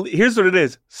here's what it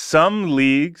is. Some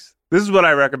leagues, This is what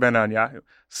I recommend on Yahoo.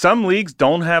 Some leagues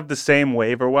don't have the same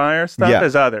waiver wire stuff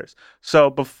as others. So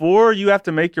before you have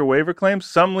to make your waiver claims,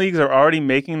 some leagues are already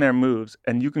making their moves,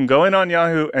 and you can go in on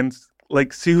Yahoo and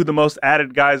like see who the most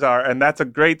added guys are, and that's a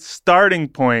great starting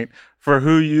point for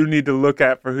who you need to look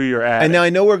at for who you're adding. And now I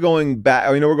know we're going back.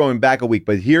 I know we're going back a week,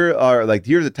 but here's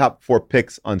the top 4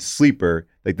 picks on Sleeper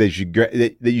that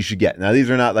you should get. Now these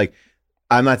are not like,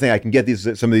 I'm not saying I can get these.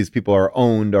 Some of these people are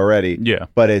owned already. Yeah,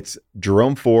 but it's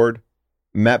Jerome Ford,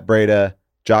 Matt Breida,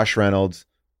 Josh Reynolds,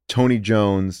 Tony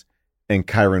Jones, and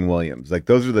Kyron Williams. Like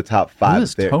those are the top 5. Who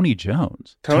is Tony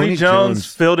Jones? Tony Jones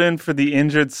filled in for the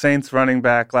injured Saints running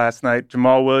back last night.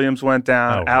 Jamal Williams went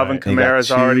down. Alvin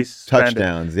Kamara's already suspended.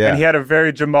 Touchdowns, yeah. And he had a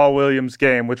very Jamal Williams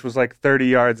game, which was like 30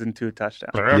 yards and 2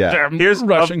 touchdowns. Yeah. Here's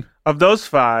rushing. Of those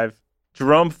 5,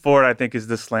 Jerome Ford, I think, is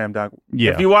the slam dunk.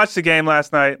 Yeah. If you watched the game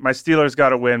last night, my Steelers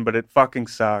got a win, but it fucking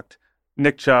sucked.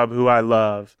 Nick Chubb, who I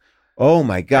love. Oh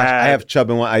my gosh, I have Chubb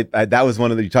in one. I that was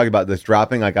one of the, you talk about this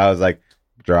dropping. Like I was like,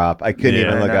 drop. I couldn't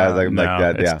even look. I was like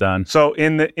that. It's done. So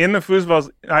in the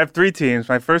foosballs, I have 3 teams.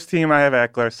 My first team, I have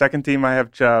Eckler. Second team, I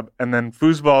have Chubb. And then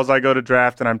foosballs, I go to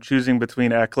draft, and I'm choosing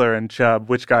between Eckler and Chubb.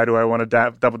 Which guy do I want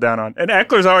to double down on? And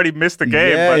Eckler's already missed the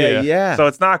game. Yeah. So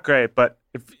it's not great. But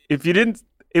if you didn't,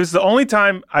 it was the only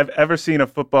time I've ever seen a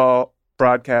football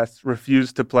broadcast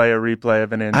refuse to play a replay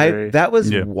of an injury. That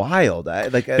was wild.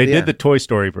 They did the Toy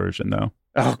Story version though.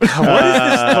 Oh God,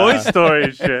 what is this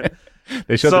Toy Story shit?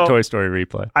 They showed the Toy Story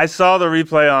replay. I saw the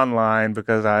replay online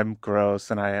because I'm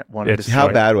gross and I wanted to see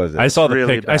how bad was it? I saw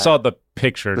the I saw the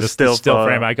picture, the still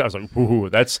frame. I was like, "Ooh,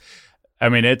 that's." I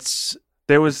mean, Is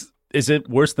it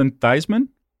worse than Theismann?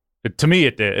 To me,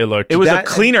 it did. It looked. It was a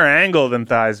cleaner angle than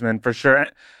Theismann for sure.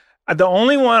 The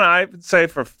only one I would say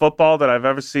for football that I've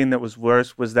ever seen that was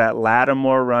worse was that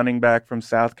Lattimore running back from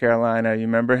South Carolina. You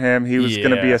remember him? He was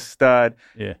going to be a stud.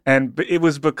 Yeah. And it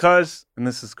was because, and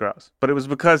this is gross, but it was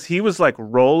because he was like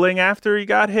rolling after he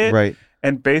got hit. Right.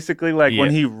 And basically like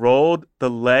when he rolled, the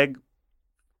leg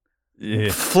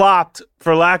flopped,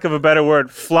 for lack of a better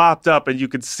word, flopped up, and you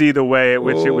could see the way at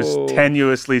which it was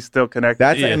tenuously still connected.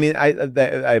 I mean,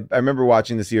 I remember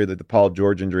watching this year that the Paul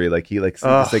George injury, like he like it's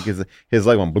like his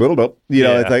leg went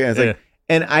it's like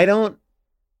and I don't.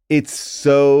 It's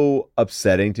so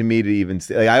upsetting to me to even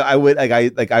see. Like I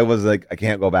was like I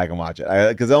can't go back and watch it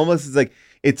because almost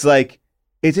it's like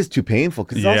it's just too painful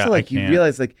because it's also like you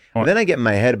realize like then I get in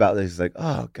my head about this. It's like,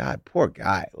 oh God, poor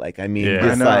guy. Like I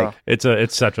mean, like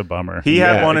it's such a bummer. He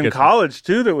had one in college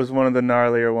too that was one of the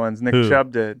gnarlier ones. Nick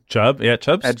Chubb did. Chubb's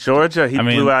at Georgia. He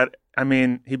blew out. I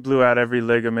mean, he blew out every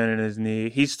ligament in his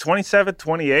knee. He's 27,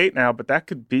 28 now, but that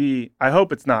could be. I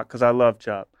hope it's not because I love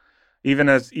Chubb.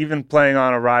 Even playing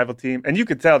on a rival team, and you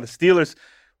could tell the Steelers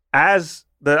as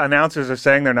the announcers are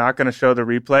saying they're not going to show the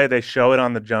replay, they show it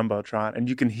on the Jumbotron, and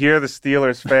you can hear the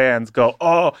Steelers fans go,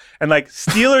 oh, and like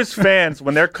Steelers fans,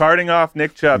 when they're carting off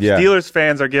Nick Chubb, Steelers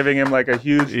fans are giving him like a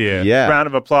huge round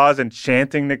of applause and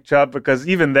chanting Nick Chubb because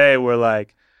even they were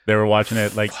like, they were watching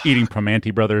it like eating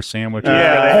Primanti Brothers sandwiches.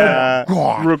 Yeah,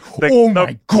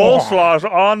 the coleslaw's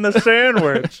on the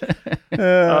sandwich.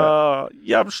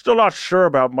 I'm still not sure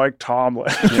about Mike Tomlin.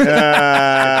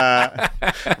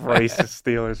 Racist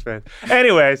Steelers fans.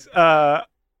 Anyways,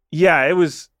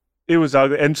 it was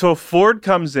ugly. And so Ford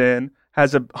comes in,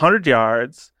 has 100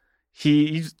 yards.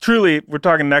 He's truly, we're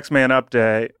talking next man up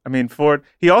day. I mean, Ford,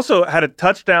 he also had a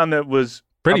touchdown that was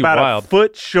pretty about wild. A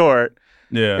foot short.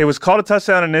 Yeah. It was called a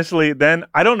touchdown initially. Then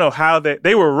I don't know how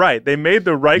they were right. They made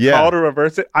the right call to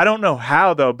reverse it. I don't know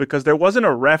how though, because there wasn't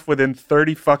a ref within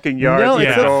 30 fucking yards. No,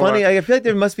 it's so funny. I feel like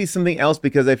there must be something else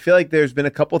because I feel like there's been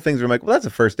a couple things where I'm like, well, that's a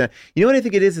first down. You know what I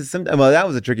think it is well, that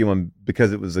was a tricky one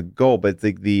because it was a goal, but it's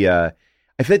like I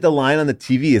feel like the line on the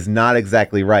TV is not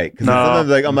exactly right. Because sometimes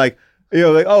I'm like,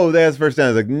 there's first down.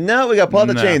 It's like, no, we got to pull out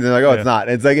the chains. And like, it's not.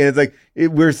 It's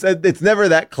it's never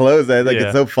that close.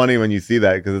 It's so funny when you see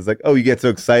that because it's like, oh, you get so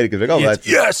excited because like, that's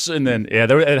yes. And then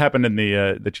it happened in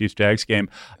the Chiefs Jags game.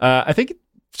 I think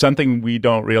something we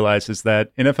don't realize is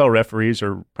that NFL referees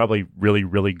are probably really,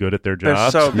 really good at their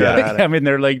job. They're so good at it. I mean,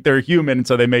 they're human, and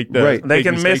so they make they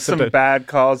can miss some bad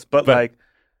calls, but like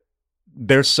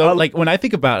they're so like when I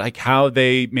think about like how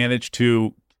they manage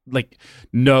to like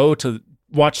know to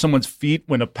watch someone's feet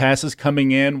when a pass is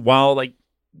coming in while like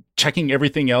checking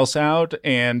everything else out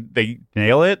and they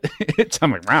nail it.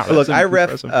 I'm like, wow. Look, I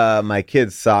ref my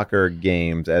kids' soccer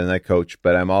games and I coach,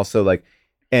 but I'm also like,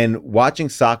 and watching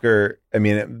soccer, I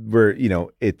mean,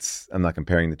 I'm not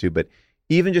comparing the two, but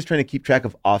even just trying to keep track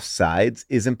of offsides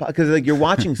is impossible because like you're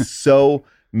watching so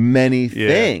many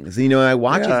things. And I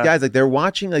watch these guys like they're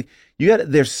watching like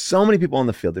there's so many people on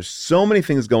the field. There's so many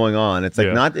things going on. It's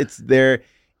like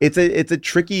it's a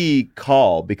tricky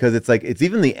call because it's like it's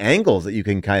even the angles that you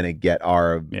can kind of get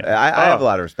are. I have a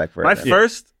lot of respect for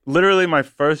it. Literally my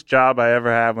first job I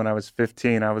ever had when I was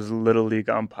 15, I was a Little League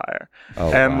umpire.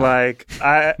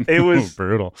 It was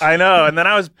brutal. I know. And then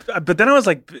I was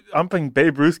like umping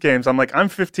Babe Ruth games. I'm like, I'm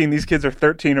 15. These kids are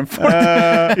 13 and 14,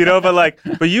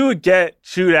 but you would get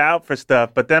chewed out for stuff.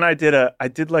 But then I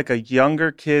did like a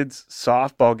younger kids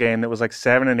softball game that was like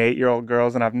 7 and 8 year old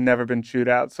girls. And I've never been chewed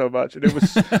out so much. And it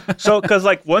was cause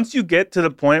like once you get to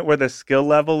the point where the skill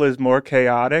level is more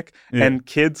chaotic and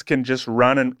kids can just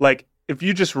run and like, if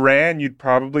you just ran, you'd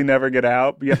probably never get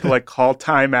out. But you have to like call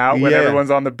timeout when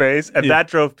everyone's on the base. And that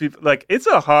drove people like it's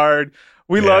a hard.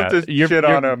 We love to shit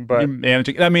on them, but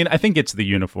managing. I mean, I think it's the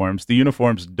uniforms. The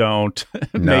uniforms don't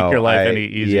make your life any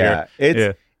easier.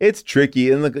 It's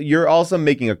tricky, and look, you're also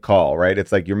making a call, right?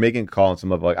 It's like you're making a call on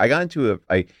some of like I got into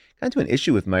an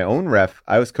issue with my own ref.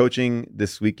 I was coaching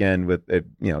this weekend with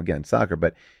again soccer,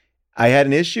 but I had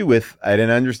an issue with, I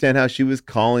didn't understand how she was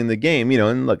calling the game,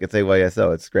 and look, it's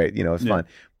AYSO, it's great, it's fun.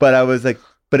 But I was like,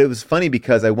 but it was funny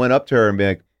because I went up to her and be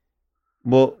like,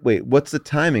 well, wait, what's the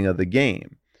timing of the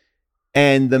game?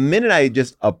 And the minute I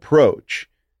just approach,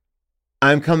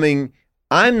 I'm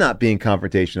not being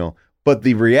confrontational, but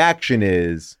the reaction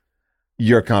is,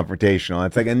 you're confrontational.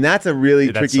 It's like, and that's a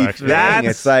really tricky thing.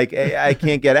 It's like, I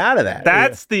can't get out of that.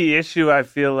 That's the issue I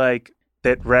feel like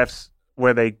that refs,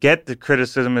 where they get the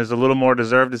criticism is a little more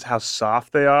deserved is how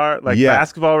soft they are. Like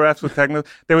basketball refs with technical.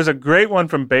 There was a great one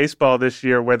from baseball this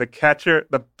year where the catcher,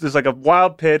 there's like a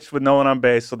wild pitch with no one on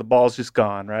base, so the ball's just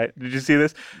gone, right? Did you see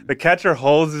this? The catcher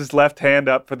holds his left hand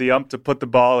up for the ump to put the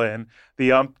ball in.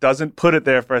 The ump doesn't put it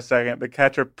there for a second. The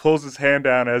catcher pulls his hand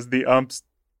down as the ump's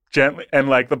gently, and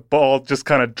like the ball just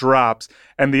kind of drops,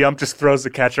 and the ump just throws the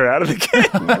catcher out of the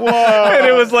game. Whoa! And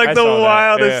it was like the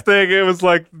wildest thing. It was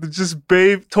like just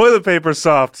toilet paper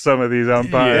soft. Some of these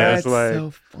umpires, that's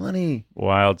so funny,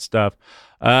 wild stuff.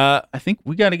 I think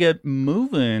we got to get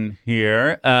moving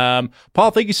here.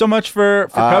 Paul, thank you so much for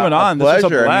coming on. Pleasure.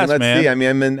 This was a blast, let's man. see.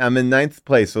 I'm in ninth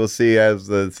place, so we'll see as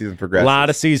the season progresses. A lot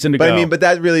of season to go. But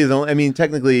that really is only.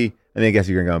 Technically, I guess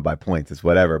you're going to go by points. It's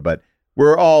whatever, but.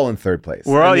 We're all in third place.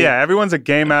 Everyone's a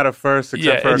game out of first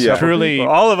except for a couple truly, people.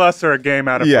 All of us are a game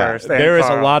out of first. There is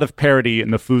a lot of parity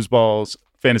in the foosballs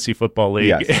fantasy football league.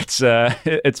 Yes.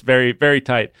 It's very, very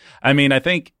tight. I mean, I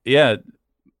think,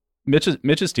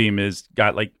 Mitch's team is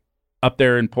got like up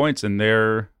there in points, and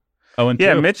they're 0-2.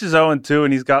 Yeah, Mitch is 0-2,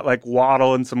 and he's got like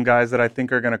Waddle and some guys that I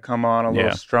think are going to come on a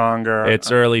little stronger.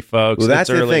 It's early, folks. Well, that's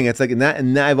the thing. It's like,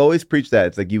 and I've always preached that.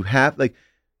 It's like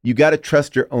you got to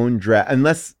trust your own draft.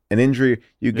 Unless an injury,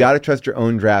 you got to trust your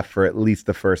own draft for at least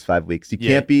the first 5 weeks. You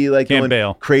can't be like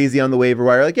going crazy on the waiver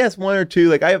wire. Like, yes, one or two.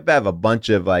 Like, I have a bunch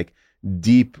of like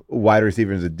deep wide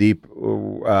receivers and deep,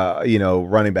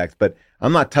 running backs, but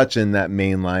I'm not touching that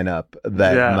main lineup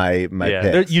that my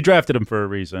picks. You drafted him for a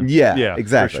reason. Yeah,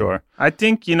 exactly. For sure. I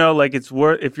think, it's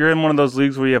worth, if you're in one of those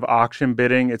leagues where you have auction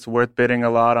bidding, it's worth bidding a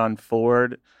lot on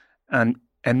Ford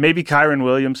and maybe Kyron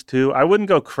Williams, too. I wouldn't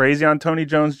go crazy on Tony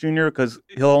Jones Jr. because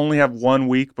he'll only have 1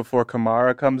 week before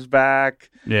Kamara comes back.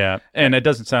 Yeah, and it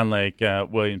doesn't sound like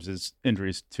Williams'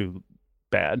 injury is too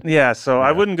bad. Yeah, so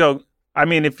I wouldn't go. I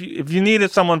mean, if you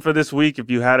needed someone for this week, if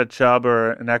you had a Chubb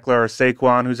or an Eckler or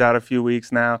Saquon who's out a few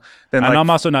weeks now, then and I'm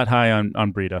also not high on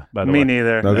Breida, by the way. Me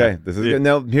neither. Okay, this is good.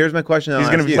 Now, here's my question. He's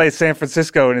going to play San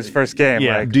Francisco in his first game.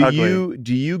 Yeah. Like,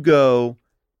 do you go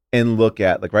and look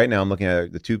at, like right now I'm looking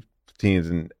at the two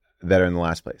teams that are in the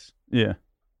last place. Yeah.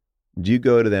 Do you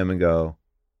go to them and go,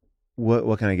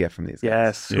 what can I get from these guys?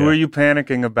 Yes. Who are you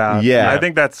panicking about? Yeah. I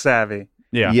think that's savvy.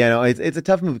 Yeah. No, it's a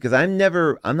tough move because I'm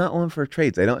not one for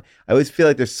trades. I always feel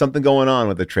like there's something going on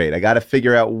with the trade. I got to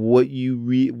figure out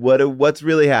what's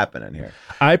really happening here.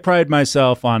 I pride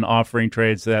myself on offering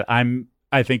trades that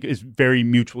I think is very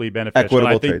mutually beneficial.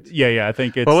 Equitable trades. Yeah. I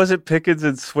think it's. What was it? Pickens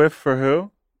and Swift for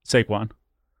who? Saquon.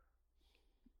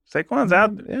 Saquon's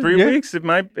out 3 weeks. It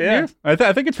might, I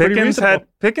think it's pretty reasonable.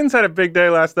 Pickens had a big day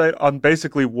last night on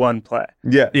basically one play.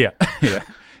 Yeah.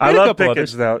 I love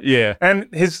Pickens though. Yeah, and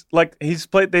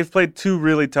they've played 2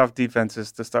 really tough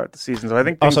defenses to start the season. So I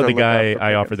think also the guy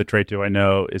I offered the trade to, I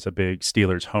know, is a big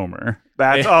Steelers homer.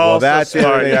 That's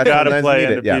smart. You got to play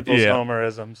into people's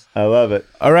homerisms. I love it.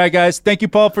 All right, guys. Thank you,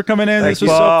 Paul, for coming in. Thanks, this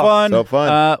was Paul. so fun. So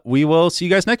fun. We will see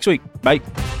you guys next week. Bye.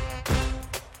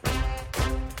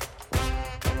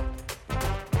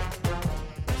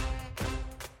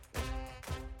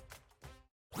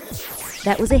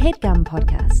 That was a HeadGum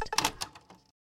podcast.